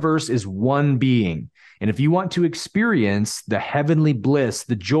the universe is one being. And if you want to experience the heavenly bliss,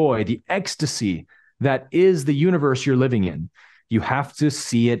 the joy, the ecstasy that is the universe you're living in, you have to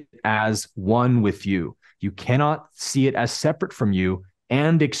see it as one with you. You cannot see it as separate from you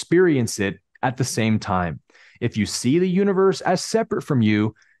and experience it at the same time. If you see the universe as separate from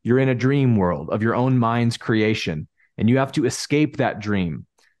you, you're in a dream world of your own mind's creation, and you have to escape that dream.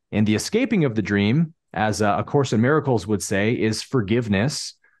 And the escaping of the dream, as A Course in Miracles would say, is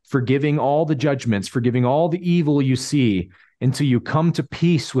forgiveness, forgiving all the judgments, forgiving all the evil you see until you come to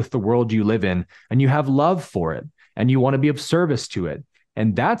peace with the world you live in and you have love for it and you want to be of service to it.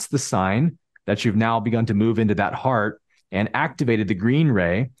 And that's the sign that you've now begun to move into that heart and activated the green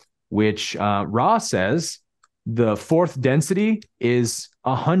ray, which Ra says the fourth density is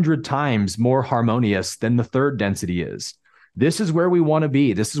 100 times more harmonious than the third density is. This is where we want to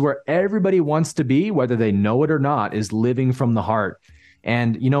be. This is where everybody wants to be, whether they know it or not, is living from the heart.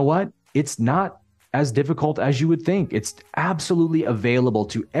 And you know what? It's not as difficult as you would think. It's absolutely available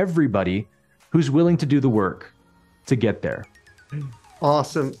to everybody who's willing to do the work to get there.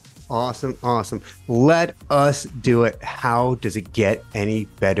 Awesome. Awesome. Awesome. Let us do it. How does it get any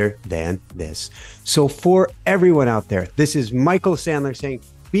better than this? So for everyone out there, this is Michael Sandler saying,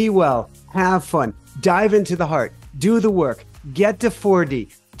 be well, have fun, dive into the heart, do the work, get to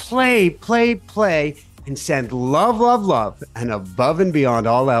 4D, play, play, play, and send love, love, love, and above and beyond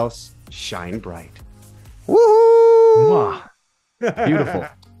all else, shine bright. Woohoo! Wow. Beautiful.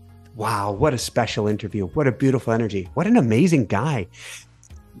 Wow, what a special interview. What a beautiful energy. What an amazing guy.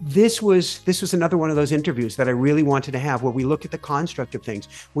 This was another one of those interviews that I really wanted to have, where we look at the construct of things.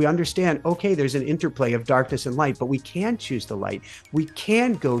 We understand, okay, there's an interplay of darkness and light, but we can choose the light. We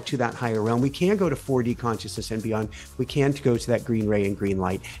can go to that higher realm. We can go to 4D consciousness and beyond. We can go to that green ray and green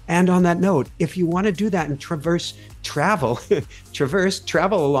light. And on that note, if you want to do that and travel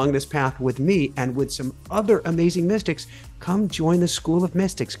along this path with me and with some other amazing mystics, come join the School of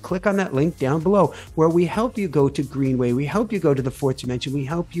Mystics. Click on that link down below where we help you go to Greenway. We help you go to the fourth dimension. We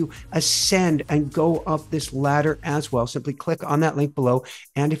help you ascend and go up this ladder as well. Simply click on that link below.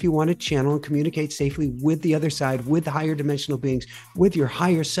 And if you want to channel and communicate safely with the other side, with higher dimensional beings, with your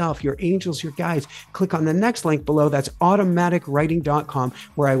higher self, your angels, your guides, click on the next link below. That's automaticwriting.com,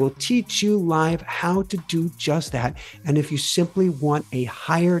 where I will teach you live how to do just that. And if you simply want a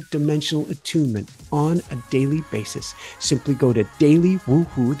higher dimensional attunement on a daily basis, simply go to Daily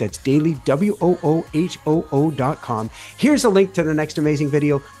Woohoo. That's daily, WOOHOO.com. Here's a link to the next amazing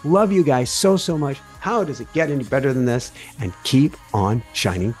video. Love you guys so, so much. How does it get any better than this? And keep on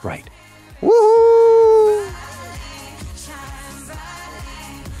shining bright. Woohoo!